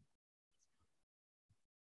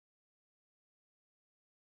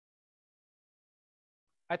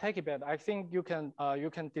 I take it back. I think you can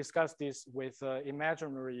discuss this with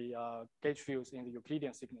imaginary gauge fields in the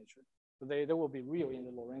Euclidean signature. So they will be real in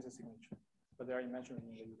the Lorentz signature, but they are imaginary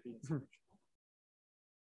in the Euclidean signature.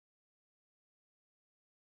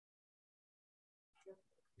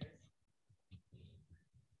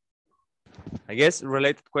 I guess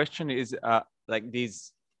related question is like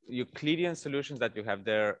these Euclidean solutions that you have,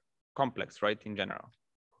 they're complex, right, in general?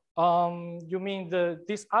 You mean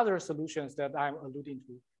these other solutions that I'm alluding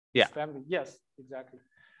to? Yeah. Family? Yes, exactly.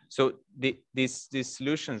 So these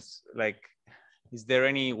solutions, like, is there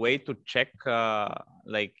any way to check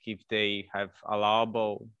like if they have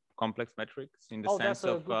allowable complex metrics in the sense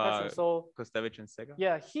of Kostevich and Sega?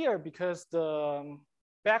 Yeah, here, because the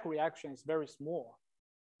back reaction is very small.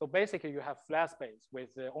 So basically you have flat space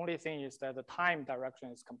with the only thing is that the time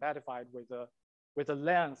direction is compatible with the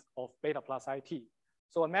length of beta plus IT.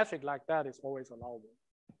 So a metric like that is always allowable.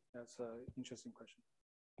 That's an interesting question.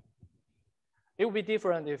 It would be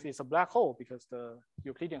different if it's a black hole because the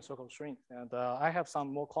Euclidean circle shrinks. And I have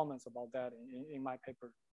some more comments about that in my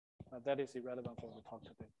paper. That is irrelevant for the talk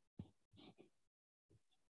today.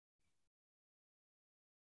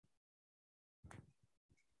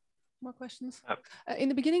 More questions? In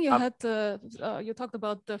the beginning, you had you talked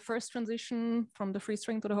about the first transition from the free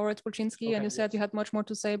string to the Horowitz-Polchinski, okay, and you said you had much more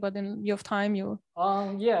to say, but in view of time, you.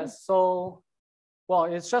 Yes. So, well,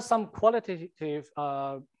 it's just some qualitative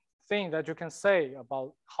thing that you can say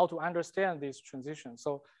about how to understand this transition.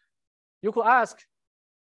 So, you could ask,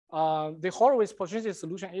 the Horowitz-Polchinski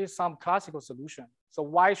solution is some classical solution. So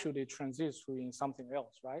why should it transit to in something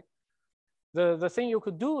else, right? the thing you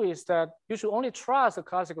could do is that you should only trust the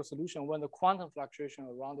classical solution when the quantum fluctuation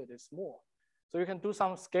around it is small. So you can do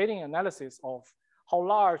some scaling analysis of how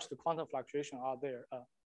large the quantum fluctuation are there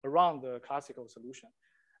around the classical solution.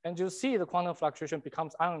 And you see the quantum fluctuation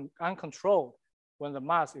becomes uncontrolled when the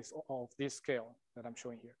mass is of this scale that I'm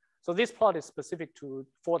showing here. So this plot is specific to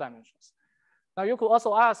 4 dimensions. Now you could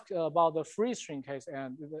also ask about the free string case,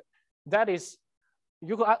 and that is,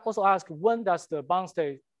 you could also ask when does the bound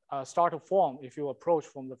state start to form if you approach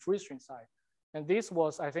from the free string side. And this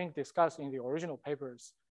was, I think, discussed in the original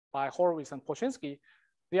papers by Horowitz and Polchinski.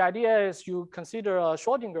 The idea is you consider a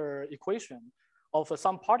Schrodinger equation of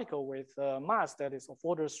some particle with a mass that is of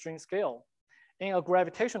order string scale in a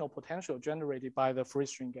gravitational potential generated by the free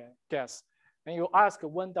string gas. And you ask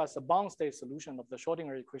when does the bound state solution of the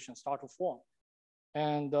Schrodinger equation start to form.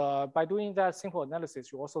 And by doing that simple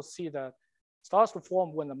analysis, you also see that starts to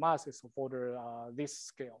form when the mass is of order this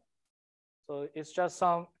scale. So it's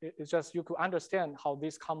just you could understand how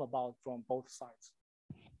this come about from both sides.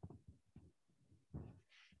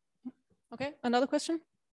 Okay, another question?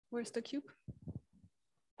 Where's the cube?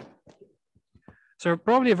 So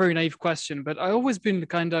probably a very naive question, but I've always been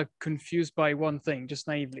kind of confused by one thing, just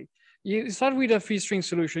naively. You start with a free string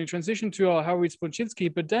solution, you transition to a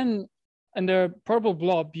Horowitz-Polchinski, but then in the purple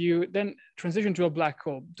blob, you then transition to a black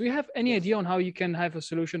hole. Do you have any idea on how you can have a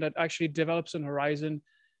solution that actually develops an horizon?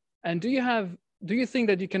 And do you think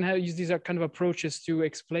that you can use these kind of approaches to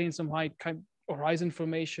explain some kind of horizon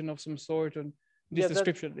formation of some sort, and this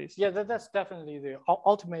description at least? Yeah, that's definitely the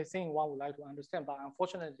ultimate thing one would like to understand. But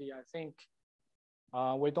unfortunately, I think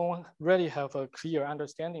we don't really have a clear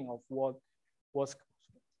understanding of what's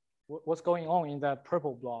going on in that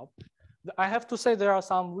purple blob. I have to say there are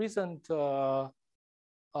some recent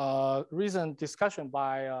discussion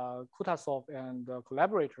by Kutasov and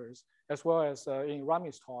collaborators, as well as in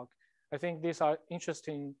Rami's talk. I think these are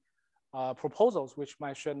interesting proposals which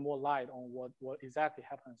might shed more light on what exactly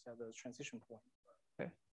happens at the transition point.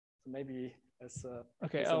 Okay. So maybe as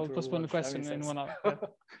okay, I'll postpone the question in 1 hour. Yeah.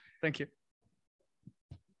 Thank you.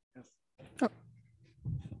 Yes. Oh.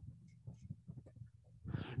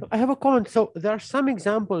 I have a comment. So there are some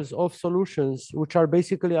examples of solutions which are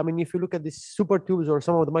basically, I mean, if you look at these super tubes or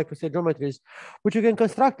some of the microstate geometries, which you can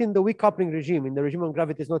construct in the weak coupling regime, in the regime when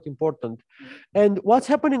gravity is not important. And what's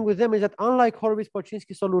happening with them is that unlike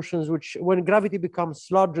Horowitz-Polchinski solutions, which when gravity becomes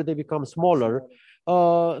larger, they become smaller,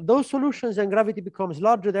 those solutions and gravity becomes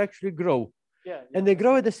larger, they actually grow. And they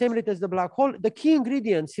grow at the same rate as the black hole. The key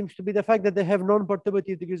ingredient seems to be the fact that they have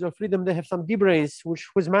non-perturbative degrees of freedom. They have some d-branes,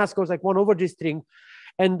 whose mass goes like 1 over G string.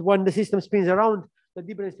 And when the system spins around, the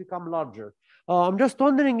d-branes become larger. I'm just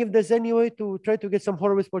wondering if there's any way to try to get some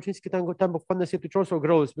Horowitz-Polchinski type of condensate which also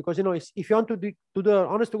grows. Because, you know, if you want to do the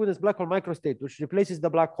honest to goodness black hole microstate, which replaces the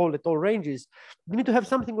black hole at all ranges, you need to have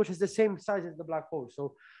something which is the same size as the black hole.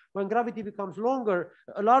 So when gravity becomes larger,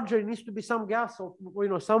 it needs to be some gas of, you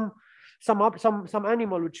know, some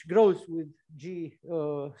animal which grows with G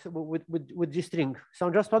with G string. So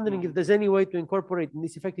I'm just wondering if there's any way to incorporate in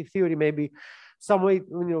this effective theory, maybe some way,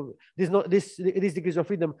 you know, these degrees of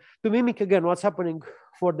freedom to mimic again what's happening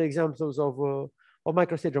for the examples of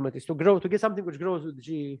microstate geometries, to get something which grows with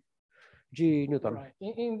G Newton. Right.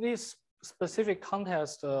 In this specific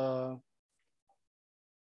context, well,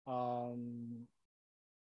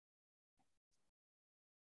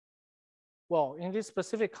 in this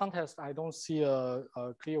specific context, I don't see a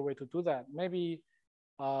clear way to do that. Maybe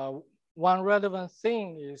one relevant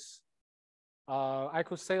thing is I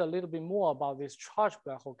could say a little bit more about this charged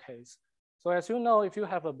black hole case. So as you know, if you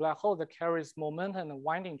have a black hole that carries momentum and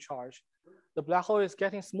winding charge, the black hole is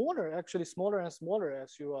getting smaller, actually smaller and smaller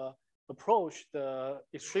as you approach the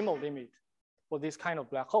extremal limit for this kind of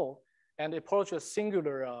black hole and approach a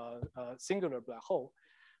singular black hole.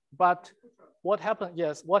 But what happens?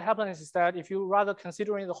 Yes, what happens is that if you rather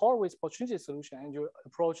considering the Horowitz-Polchinski solution and you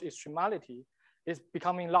approach extremality, it's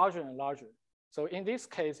becoming larger and larger. So in this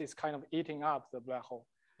case, it's kind of eating up the black hole,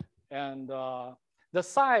 and the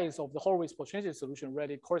size of the Horowitz-Polchinski solution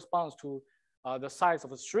really corresponds to the size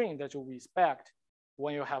of a string that you expect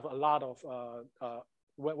when you have a lot of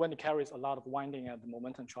when it carries a lot of winding and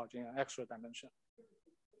momentum charge in an extra dimension.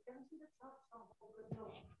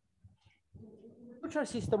 Structure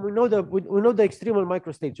system, we know the extremal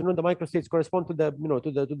microstates. You know, the microstates correspond to the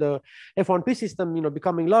to the F1P system. You know,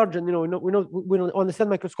 becoming large, and we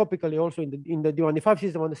understand microscopically also in the D1D5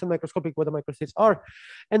 system. Understand microscopically what the microstates are,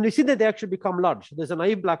 and we see that they actually become large. There's a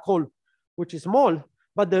naive black hole which is small,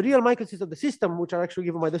 but the real microstates of the system, which are actually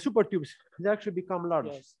given by the super tubes, they actually become large.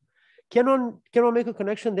 Yes. can one make a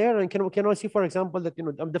connection there? And can one see, for example, that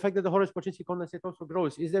the fact that the Horowitz-Polchinski condensate also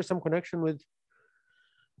grows? Is there some connection with?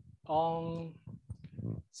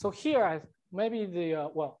 So here, maybe the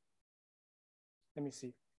well, let me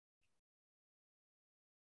see.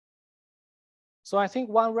 So I think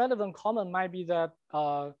one relevant comment might be that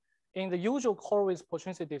in the usual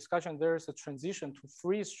Horowitz-Polchinski discussion, there is a transition to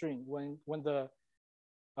free string when the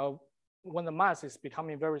mass is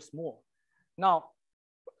becoming very small. Now,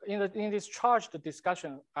 in this charged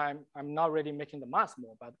discussion, I'm not really making the mass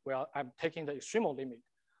small, but I'm taking the extremal limit.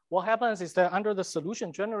 What happens is that under the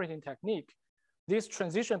solution generating technique, this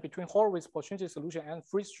transition between Horowitz-Polchinski solution and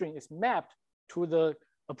free string is mapped to the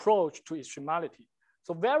approach to extremality.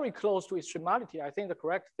 So very close to extremality, I think the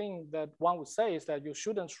correct thing that one would say is that you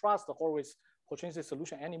shouldn't trust the Horowitz-Polchinski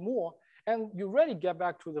solution anymore, and you really get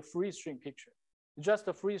back to the free string picture. Just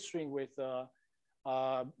a free string with a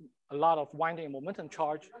lot of winding and momentum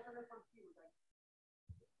charge.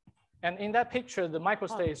 And in that picture, the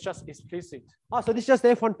microstate is just explicit. So this is just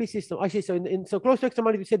the F1P system. I see. So so close to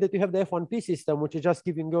extremality, you said that you have the F1P system, which is just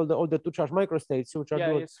giving you all the two charge microstates, which are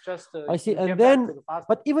good. It's just. I see. And then,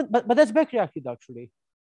 but that's back-reacted actually.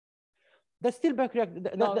 That's still back-reacted.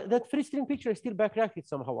 That free string picture is still back-reacted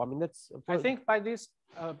somehow. I mean, that's. I think by this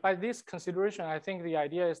consideration, I think the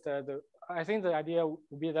idea is that the idea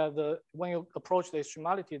would be that when you approach the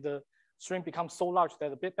extremality, the string becomes so large that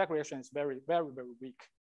the back reaction is very, very, very weak,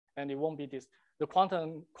 and it won't be the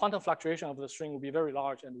quantum fluctuation of the string will be very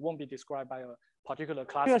large and won't be described by a particular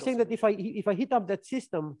class. You are saying that if I hit up that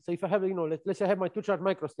system, so if I have let's say I have my two charge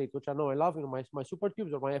microstate, which I know I love, my super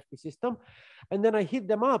tubes or my FP system, and then I hit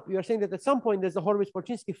them up, you are saying that at some point there's a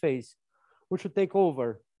Horowitz-Polchinski phase, which should take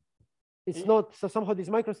over. It's not, so somehow these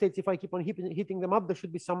microstates, if I keep on hitting them up, there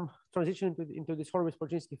should be some transition into this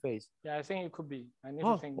Horowitz-Polchinski phase. Yeah, I think it could be. I need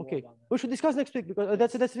to think more about that. We should discuss next week because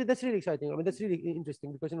that's really exciting. I mean, that's really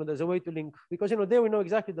interesting because there's a way to link, because there we know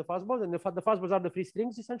exactly the fastballs, and the fastballs are the free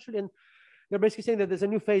strings essentially, and they're basically saying that there's a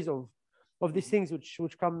new phase of these things which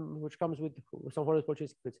comes with some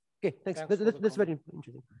Horowitz-Polchinski phase. Okay, thanks. That's very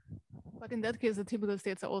interesting. But in that case, the typical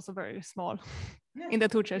states are also very small in the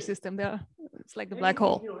two charge system. It's like the black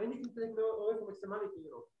hole. Anything to take away from extremality,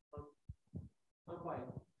 I'm fine.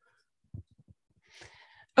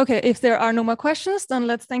 Okay, if there are no more questions, then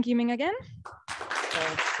let's thank Yiming again.